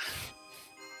there.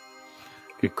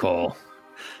 Good call.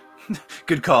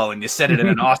 Good call, and you said it in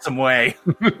an awesome way.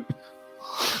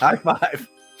 High five.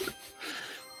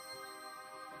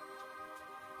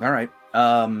 All right.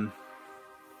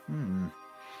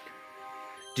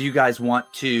 Do you guys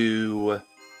want to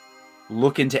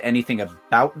look into anything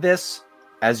about this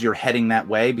as you're heading that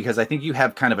way? Because I think you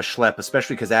have kind of a schlep,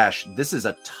 especially because Ash, this is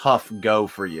a tough go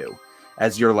for you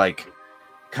as you're like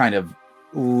kind of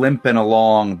limping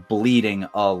along, bleeding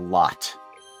a lot.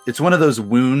 It's one of those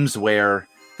wounds where,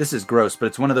 this is gross, but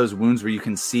it's one of those wounds where you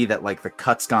can see that like the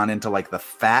cut's gone into like the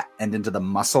fat and into the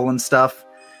muscle and stuff,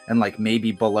 and like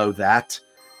maybe below that.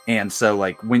 And so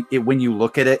like when you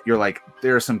look at it, you're like,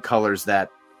 there are some colors that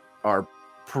are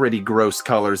pretty gross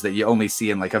colors that you only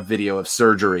see in like a video of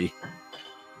surgery.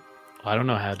 I don't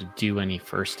know how to do any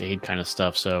first aid kind of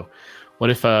stuff. So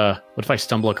what if I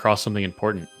stumble across something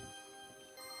important?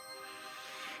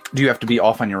 Do you have to be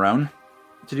off on your own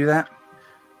to do that?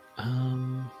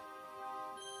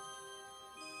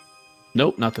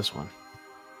 Nope, not this one.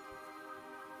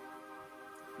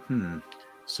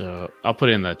 So I'll put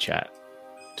it in the chat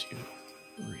to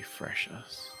refresh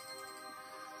us.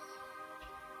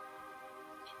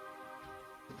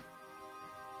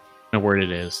 know where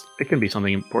it is. It can be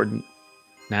something important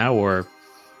now or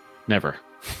never.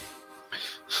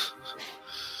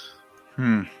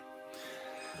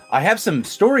 I have some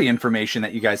story information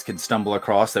that you guys could stumble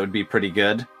across that would be pretty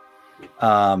good.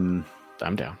 I'm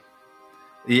down.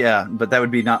 Yeah, but that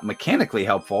would be not mechanically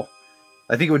helpful.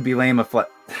 I think it would be lame if...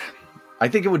 I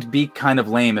think it would be kind of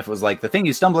lame if it was like, the thing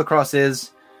you stumble across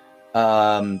is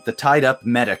the tied-up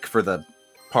medic for the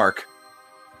park.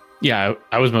 Yeah,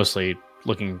 I was mostly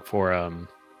looking for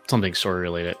something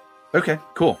story-related. Okay,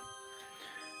 cool.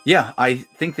 Yeah, I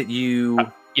think that you...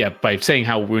 Yeah, by saying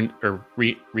how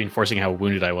reinforcing how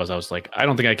wounded I was like, I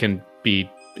don't think I can be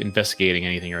investigating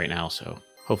anything right now, so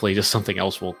hopefully just something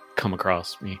else will come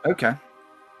across me. Okay.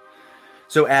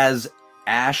 So as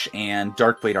Ash and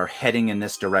Darkblade are heading in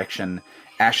this direction,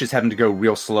 Ash is having to go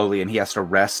real slowly, and he has to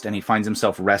rest, and he finds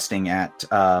himself resting at,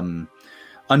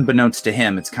 unbeknownst to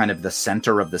him, it's kind of the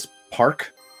center of this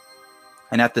park.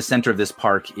 And at the center of this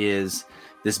park is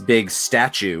this big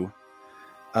statue,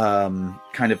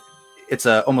 it's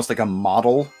almost like a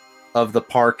model of the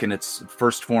park in its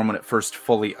first form when it first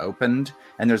fully opened.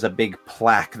 And there's a big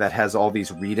plaque that has all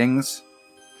these readings.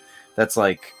 That's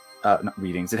like, not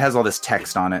readings. It has all this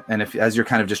text on it. And as you're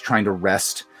kind of just trying to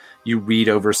rest, you read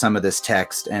over some of this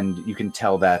text and you can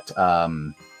tell that,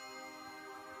 and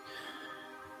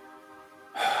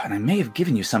I may have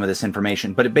given you some of this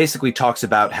information, but it basically talks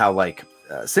about how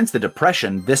since the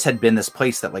Depression, this had been this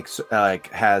place that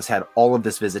has had all of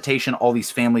this visitation. All these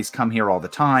families come here all the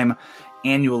time.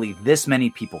 Annually, this many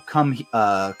people come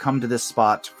to this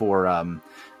spot for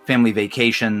family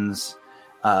vacations.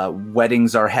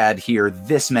 Weddings are had here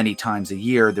this many times a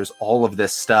year. There's all of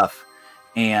this stuff.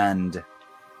 And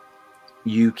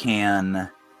you can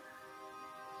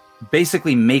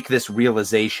basically make this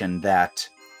realization that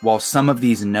while some of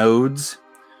these nodes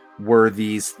were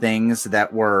these things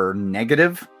that were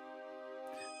negative,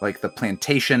 like the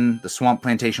plantation, the swamp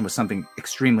plantation was something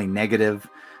extremely negative.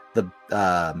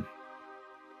 The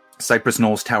Cypress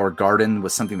Knolls Tower Garden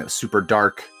was something that was super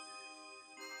dark.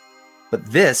 But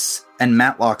this and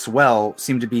Matlock's Well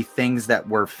seem to be things that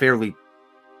were fairly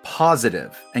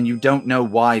positive, and you don't know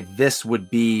why this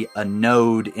would be a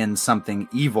node in something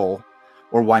evil,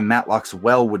 or why Matlock's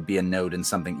Well would be a node in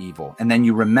something evil. And then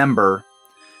you remember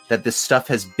that this stuff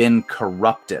has been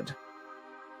corrupted.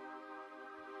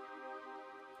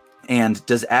 And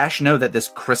does Ash know that this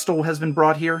crystal has been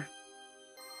brought here?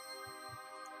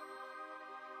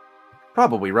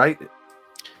 Probably, right?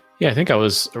 Yeah, I think I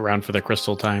was around for the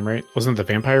crystal time, right? Wasn't it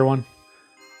the vampire one?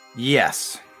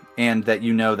 Yes. And that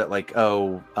you know that,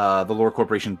 the Lore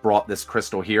Corporation brought this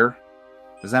crystal here.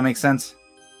 Does that make sense?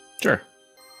 Sure.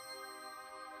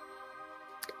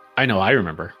 I know, I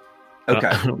remember. Okay.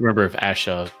 I don't remember if Ash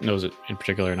knows it in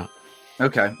particular or not.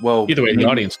 Okay, well... Either way, the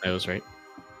audience knows, right?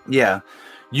 Yeah.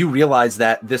 You realize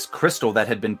that this crystal that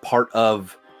had been part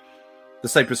of the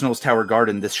Cypress Knolls Tower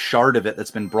Garden, this shard of it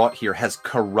that's been brought here, has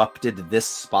corrupted this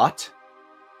spot.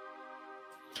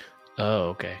 Oh,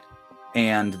 okay.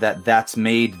 And that's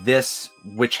made this,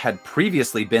 which had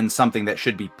previously been something that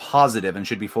should be positive and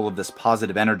should be full of this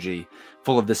positive energy,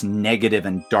 full of this negative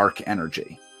and dark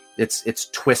energy. It's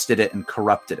twisted it and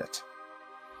corrupted it.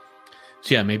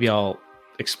 So yeah, maybe I'll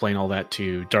explain all that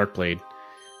to Darkblade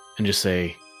and just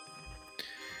say,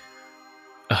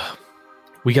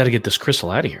 we got to get this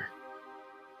crystal out of here.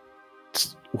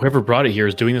 Whoever brought it here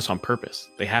is doing this on purpose.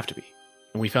 They have to be.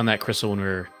 And we found that crystal when we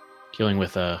were dealing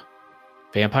with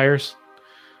vampires.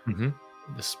 Mm-hmm.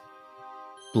 This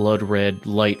blood red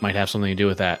light might have something to do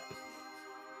with that.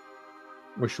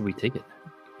 Where should we take it?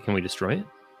 Can we destroy it?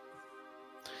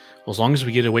 Well, as long as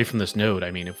we get away from this node,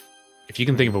 I mean, if you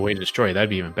can think of a way to destroy it,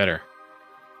 that'd be even better.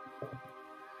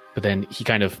 But then he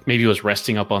kind of maybe was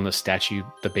resting up on the statue,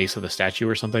 the base of the statue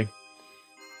or something.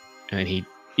 And then he,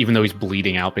 even though he's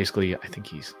bleeding out, basically, I think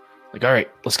he's like, all right,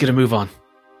 let's get a move on.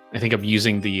 I think I'm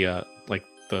using the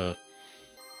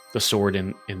sword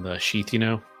in the sheath,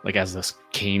 as this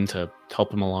cane to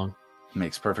help him along.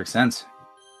 Makes perfect sense.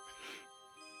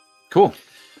 Cool.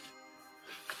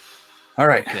 All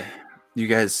right. Okay. You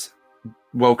guys,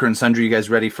 Welker and Sundry, you guys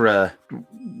ready for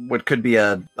what could be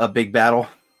a big battle?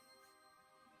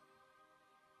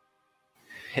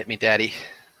 Hit me, Daddy.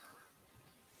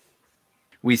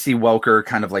 We see Welker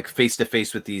kind of face to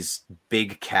face with these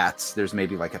big cats. There's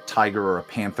maybe a tiger or a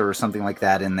panther or something like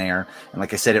that in there. And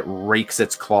like I said, it rakes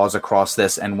its claws across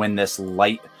this. And when this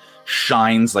light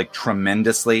shines like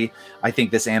tremendously. I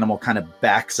think this animal kind of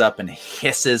backs up and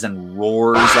hisses and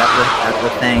roars at the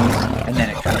thing, and then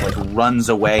it kind of like runs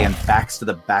away and backs to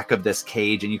the back of this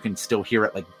cage, and you can still hear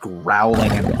it like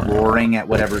growling and roaring at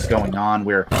whatever's going on,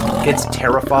 where it's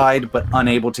terrified but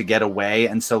unable to get away.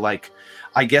 And so like,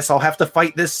 I guess I'll have to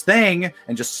fight this thing,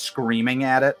 and just screaming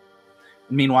at it.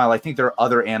 Meanwhile, I think there are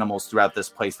other animals throughout this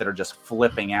place that are just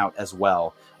flipping out as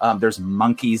well. There's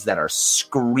monkeys that are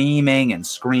screaming and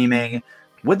screaming.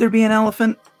 Would there be an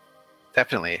elephant?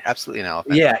 Definitely, absolutely an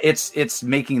elephant. Yeah, it's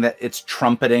making that, it's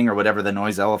trumpeting, or whatever the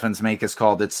noise elephants make is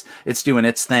called. It's doing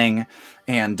its thing,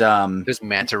 and there's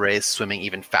manta rays swimming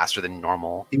even faster than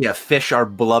normal. Yeah, fish are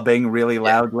blubbing really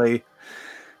loudly.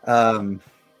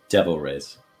 Devil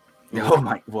rays. Oh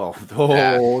my! Well,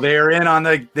 they're in on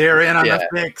the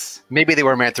fix. Maybe they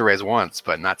were manta rays once,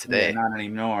 but not today. Yeah, not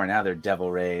anymore. Now they're devil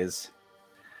rays.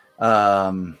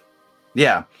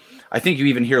 Yeah, I think you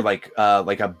even hear like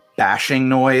a bashing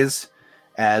noise,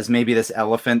 as maybe this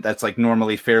elephant that's like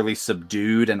normally fairly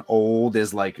subdued and old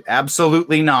is like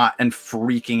absolutely not, and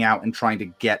freaking out and trying to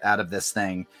get out of this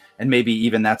thing. And maybe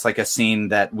even that's like a scene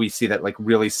that we see that like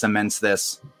really cements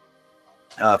this.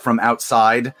 From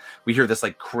outside, we hear this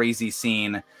like crazy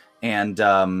scene, and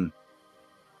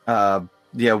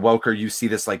Welker, you see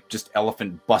this like just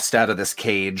elephant bust out of this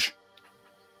cage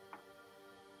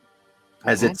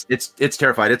as it's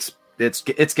terrified. It's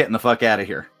getting the fuck out of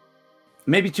here.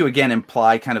 Maybe to again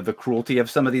imply kind of the cruelty of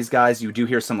some of these guys, you do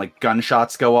hear some like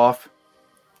gunshots go off,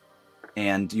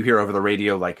 and you hear over the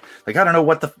radio like I don't know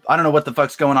what the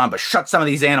fuck's going on, but shut some of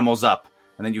these animals up.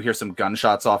 And then you hear some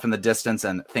gunshots off in the distance,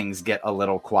 and things get a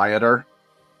little quieter.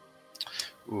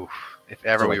 Oof. If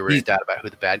ever we were in doubt about who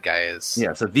the bad guy is.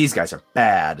 Yeah, so these guys are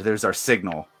bad. There's our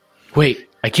signal. Wait,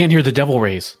 I can't hear the devil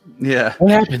rays. Yeah. What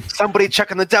happened? Somebody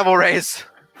check on the devil rays.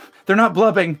 They're not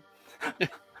blubbing.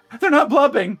 They're not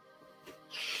blubbing.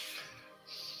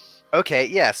 Okay,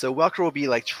 yeah, so Welker will be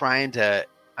like trying to...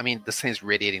 I mean, this thing's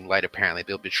radiating light apparently, but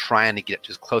he'll be trying to get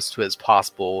as close to it as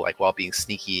possible, like while being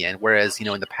sneaky. And whereas,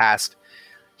 in the past...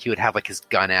 he would have like his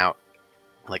gun out,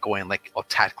 like going like all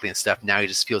tactically and stuff. Now he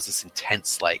just feels this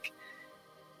intense, like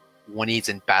when he's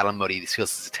in battle mode, he just feels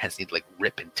this intense need to like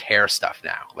rip and tear stuff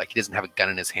now. Like he doesn't have a gun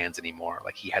in his hands anymore.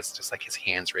 Like he has just like his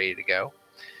hands ready to go.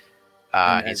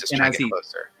 He's just trying to get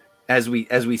closer. As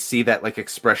we see that like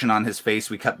expression on his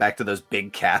face, we cut back to those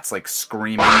big cats like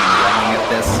screaming and yelling at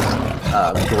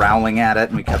this, growling at it,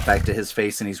 and we cut back to his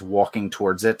face and he's walking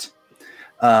towards it.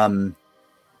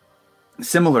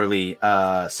 Similarly,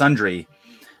 Sundry,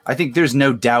 I think there's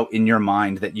no doubt in your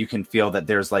mind that you can feel that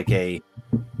there's like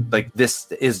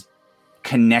this is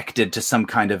connected to some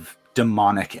kind of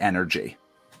demonic energy.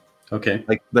 Okay.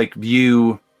 Like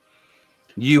you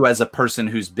as a person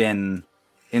who's been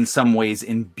in some ways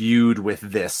imbued with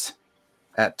this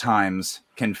at times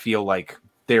can feel like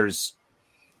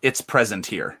it's present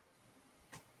here.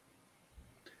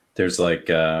 There's like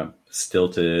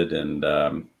stilted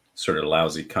and sort of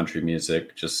lousy country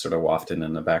music just sort of wafting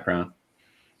in the background.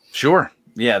 Sure.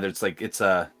 Yeah, there's like it's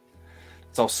all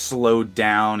slowed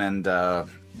down and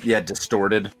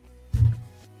distorted.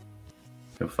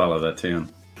 You'll follow that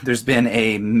tune. There's been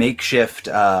a makeshift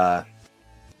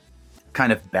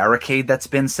kind of barricade that's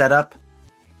been set up,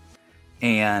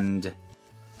 and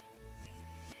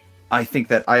I think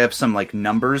that I have some like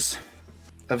numbers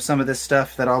of some of this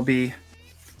stuff that I'll be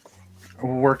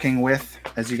working with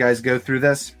as you guys go through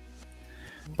this.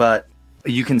 But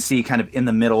you can see kind of in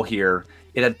the middle here,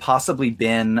 it had possibly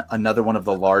been another one of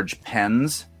the large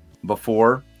pens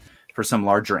before for some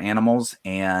larger animals,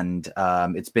 and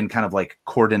it's been kind of like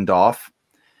cordoned off.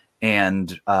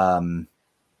 And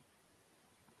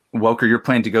Welker, your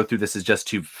plan to go through this is just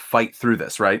to fight through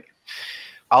this, right?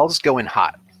 I'll just go in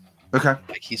hot. Okay.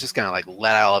 Like he's just gonna like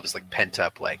let out all of his like pent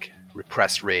up like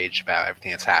repressed rage about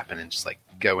everything that's happened, and just like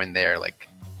go in there like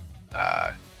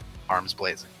arms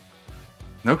blazing.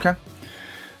 Okay.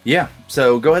 Yeah.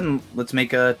 So go ahead and let's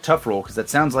make a tough roll, because that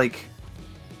sounds like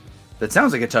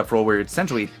a tough roll where you're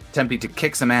essentially attempting to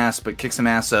kick some ass, but kick some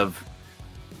ass of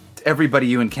everybody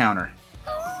you encounter.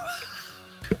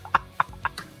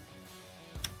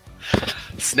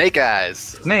 Snake eyes.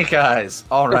 Snake eyes.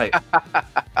 All right.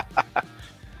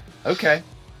 Okay.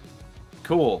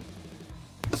 Cool.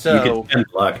 So you can spend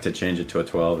luck to change it to a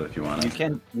 12 if you want.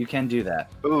 You can do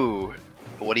that. Ooh.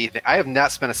 What do you think? I have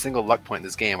not spent a single luck point in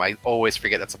this game. I always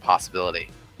forget that's a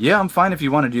possibility. Yeah, I'm fine if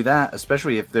you want to do that,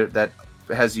 especially if that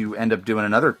has you end up doing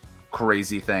another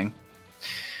crazy thing.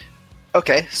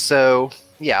 Okay, so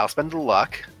yeah, I'll spend the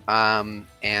luck.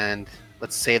 And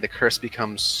let's say the curse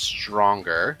becomes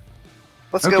stronger.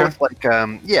 Let's go with like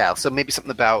so maybe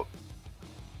something about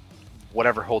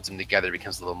whatever holds him together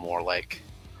becomes a little more like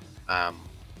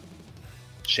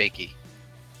shaky.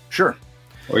 Sure.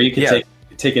 Or you could Yeah.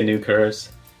 take a new curse,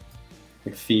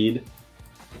 like feed.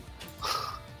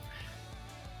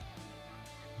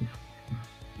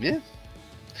 Yeah.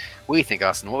 What do you think,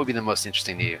 Austin? What would be the most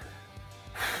interesting to you?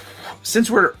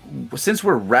 Since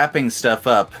we're wrapping stuff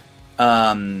up,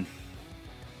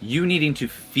 you needing to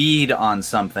feed on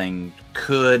something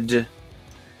could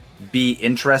be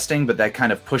interesting, but that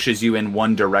kind of pushes you in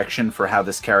one direction for how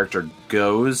this character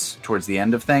goes towards the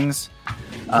end of things.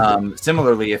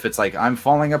 Similarly, if it's like, I'm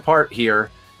falling apart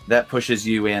here, that pushes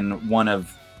you in one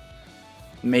of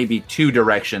maybe two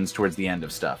directions towards the end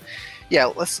of stuff. Yeah,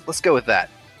 let's go with that.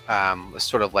 It's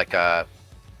sort of like a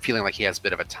feeling like he has a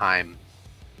bit of a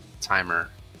timer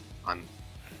on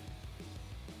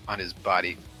his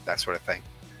body, that sort of thing.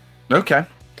 Okay.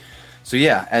 So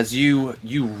yeah, as you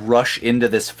rush into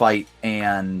this fight,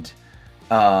 and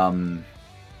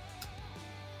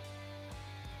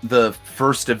the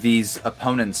first of these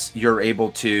opponents, you're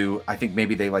able to, I think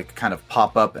maybe they like kind of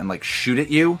pop up and like shoot at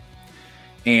you,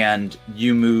 and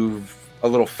you move a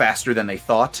little faster than they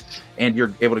thought, and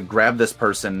you're able to grab this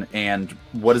person. And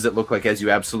what does it look like as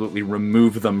you absolutely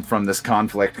remove them from this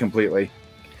conflict completely?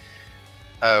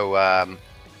 Oh,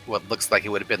 what looks like it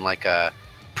would have been like a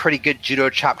pretty good judo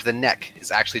chop to the neck is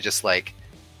actually just like,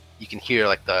 you can hear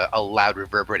like a loud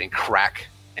reverberating crack,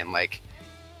 and like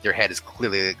their head is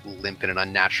clearly like, limp in an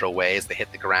unnatural way as they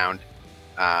hit the ground.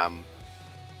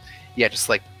 Yeah, just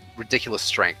like ridiculous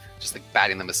strength, just like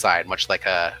batting them aside, much like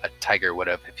a tiger would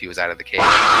have if he was out of the cage.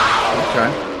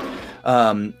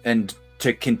 Okay. And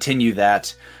to continue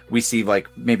that, we see like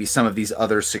maybe some of these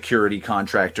other security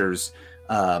contractors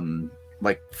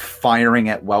like firing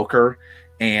at Welker,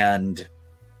 and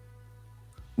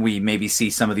we maybe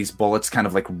see some of these bullets kind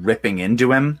of like ripping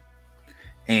into him.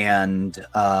 And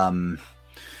how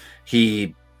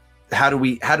do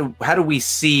we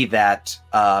see that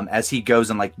as he goes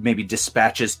and like maybe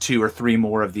dispatches 2 or 3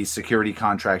 more of these security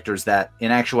contractors, that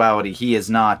in actuality he is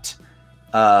not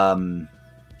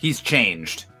he's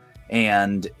changed,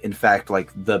 and in fact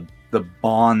like the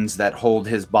bonds that hold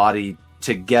his body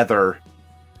together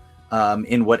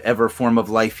in whatever form of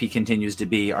life he continues to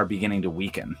be are beginning to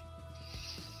weaken.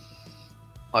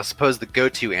 Well, I suppose the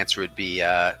go-to answer would be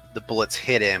the bullets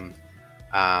hit him,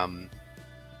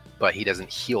 but he doesn't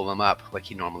heal them up like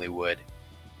he normally would.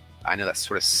 I know that's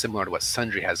sort of similar to what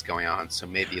Sundry has going on, so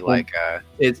maybe like...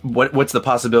 what's the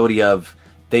possibility of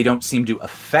they don't seem to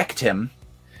affect him?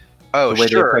 Oh, the way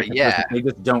sure, they affect the yeah. person, they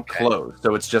just don't close.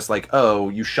 So it's just like, oh,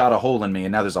 you shot a hole in me,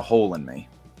 and now there's a hole in me.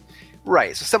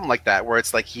 Right, so something like that, where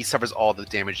it's like he suffers all the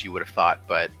damage you would have thought,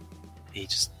 but he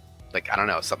just, like, I don't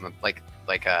know, something like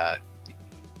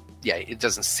yeah, it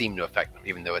doesn't seem to affect him,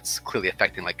 even though it's clearly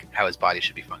affecting like how his body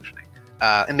should be functioning.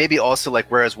 And maybe also like,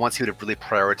 whereas once he would have really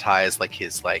prioritized like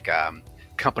his like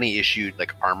company issued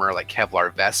like armor, like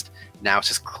Kevlar vest, now it's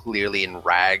just clearly in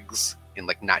rags and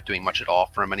like not doing much at all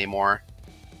for him anymore.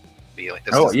 Be like,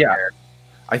 this doesn't care.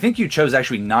 I think you chose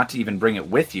actually not to even bring it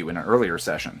with you in an earlier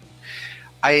session.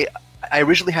 I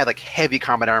originally had like heavy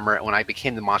combat armor, and when I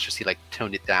became the monster, he like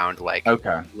toned it down to like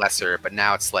lesser, but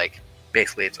now it's like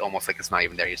basically it's almost like it's not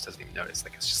even there. He just doesn't even notice.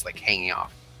 Like it's just like hanging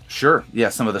off. Sure. Yeah,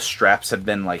 some of the straps have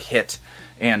been like hit,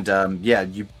 and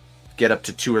you get up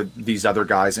to 2 of these other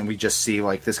guys, and we just see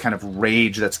like this kind of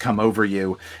rage that's come over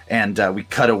you, and we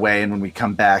cut away, and when we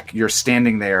come back, you're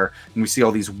standing there, and we see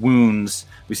all these wounds.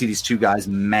 We see these 2 guys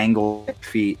mangled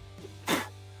feet,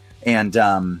 and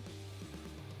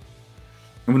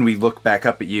when we look back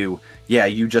up at you, yeah,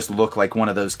 you just look like one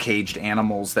of those caged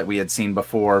animals that we had seen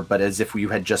before, but as if you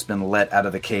had just been let out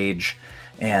of the cage.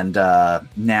 And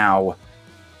now,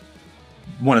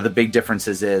 one of the big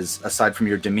differences is, aside from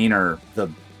your demeanor,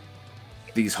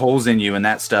 these holes in you and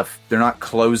that stuff, they're not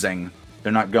closing,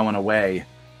 they're not going away.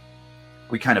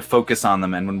 We kind of focus on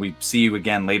them, and when we see you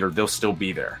again later, they'll still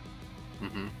be there.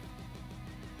 Mm-hmm.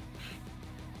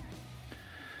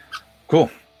 Cool.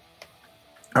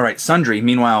 All right, Sundry,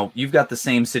 meanwhile, you've got the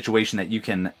same situation that you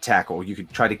can tackle. You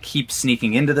could try to keep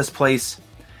sneaking into this place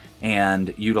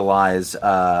and utilize...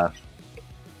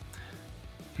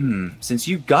 Since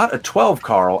you got a 12,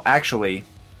 Carl, actually,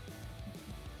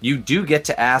 you do get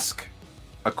to ask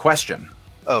a question.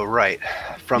 Oh, right.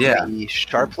 From the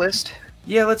sharp list?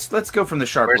 Yeah, let's go from the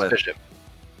sharp Where's list. Bishop?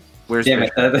 Where's Damn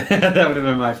Bishop? it, that would have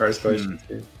been my first question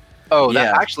too. Oh, Yeah.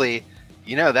 that actually,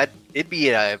 it'd be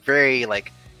a very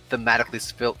like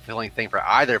thematically fulfilling thing for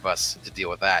either of us to deal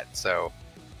with that. So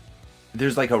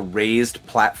There's like a raised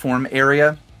platform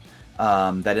area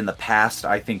that in the past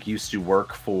I think used to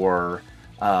work for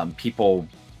people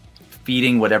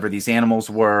feeding whatever these animals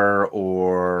were,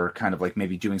 or kind of like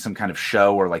maybe doing some kind of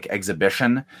show or like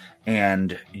exhibition,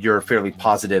 and you're fairly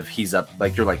positive he's up,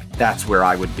 like you're like, that's where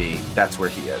I would be, that's where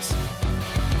he is.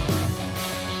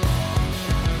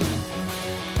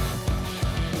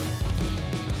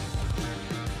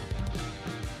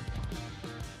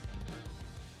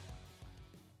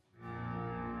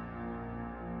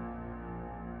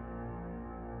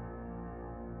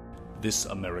 This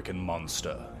American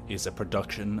Monster is a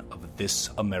production of This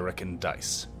American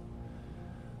Dice.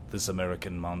 This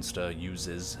American Monster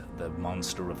uses the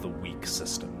Monster of the Week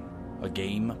system, a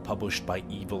game published by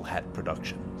Evil Hat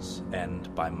Productions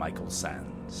and by Michael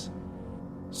Sands.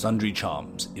 Sundry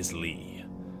Charms is Lee.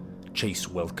 Chase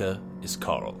Welker is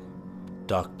Carl.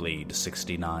 Darkblade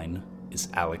 69 is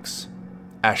Alex.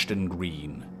 Ashton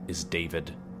Green is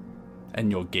David.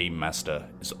 And your Game Master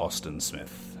is Austin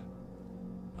Smith.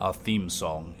 Our theme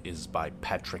song is by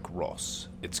Patrick Ross.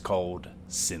 It's called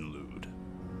Sinlude.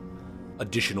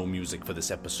 Additional music for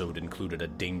this episode included A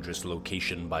Dangerous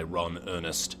Location by Ron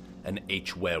Ernest and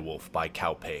H. Werewolf by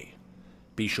Cowpay.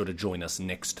 Be sure to join us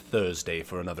next Thursday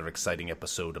for another exciting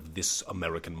episode of This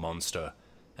American Monster,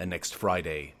 and next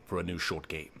Friday for a new short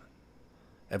game.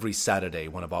 Every Saturday,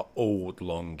 one of our old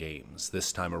long games,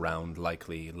 this time around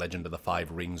likely Legend of the Five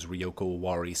Rings Ryoko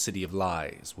Owari City of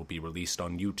Lies, will be released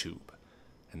on YouTube.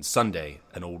 And Sunday,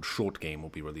 an old short game will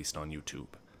be released on YouTube.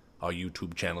 Our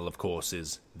YouTube channel, of course,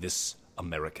 is This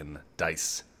American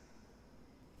Dice.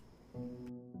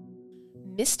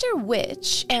 Mr.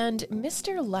 Witch and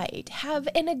Mr. Light have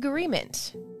an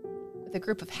agreement with a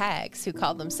group of hags who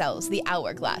call themselves the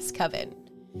Hourglass Coven.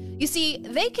 You see,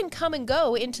 they can come and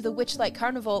go into the Witchlight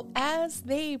Carnival as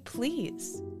they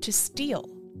please to steal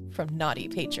from naughty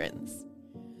patrons.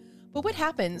 But what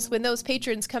happens when those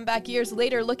patrons come back years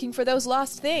later looking for those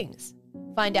lost things?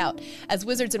 Find out as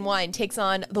Wizards and Wine takes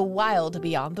on The Wild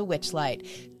Beyond the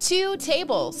Witchlight. 2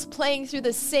 tables playing through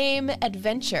the same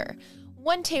adventure.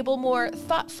 One table more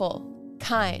thoughtful,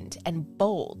 kind, and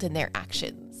bold in their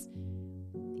actions.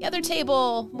 The other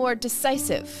table more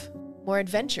decisive, more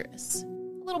adventurous,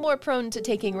 a little more prone to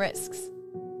taking risks.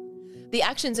 The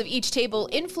actions of each table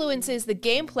influences the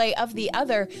gameplay of the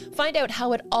other. Find out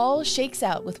how it all shakes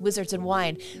out with Wizards and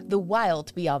Wine, The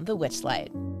Wild Beyond the Witchlight.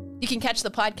 You can catch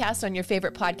the podcast on your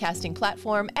favorite podcasting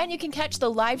platform, and you can catch the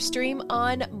live stream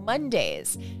on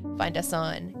Mondays. Find us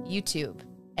on YouTube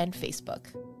and Facebook.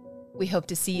 We hope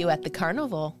to see you at the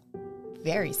carnival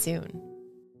very soon.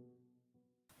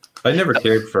 I never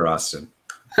cared for Austin.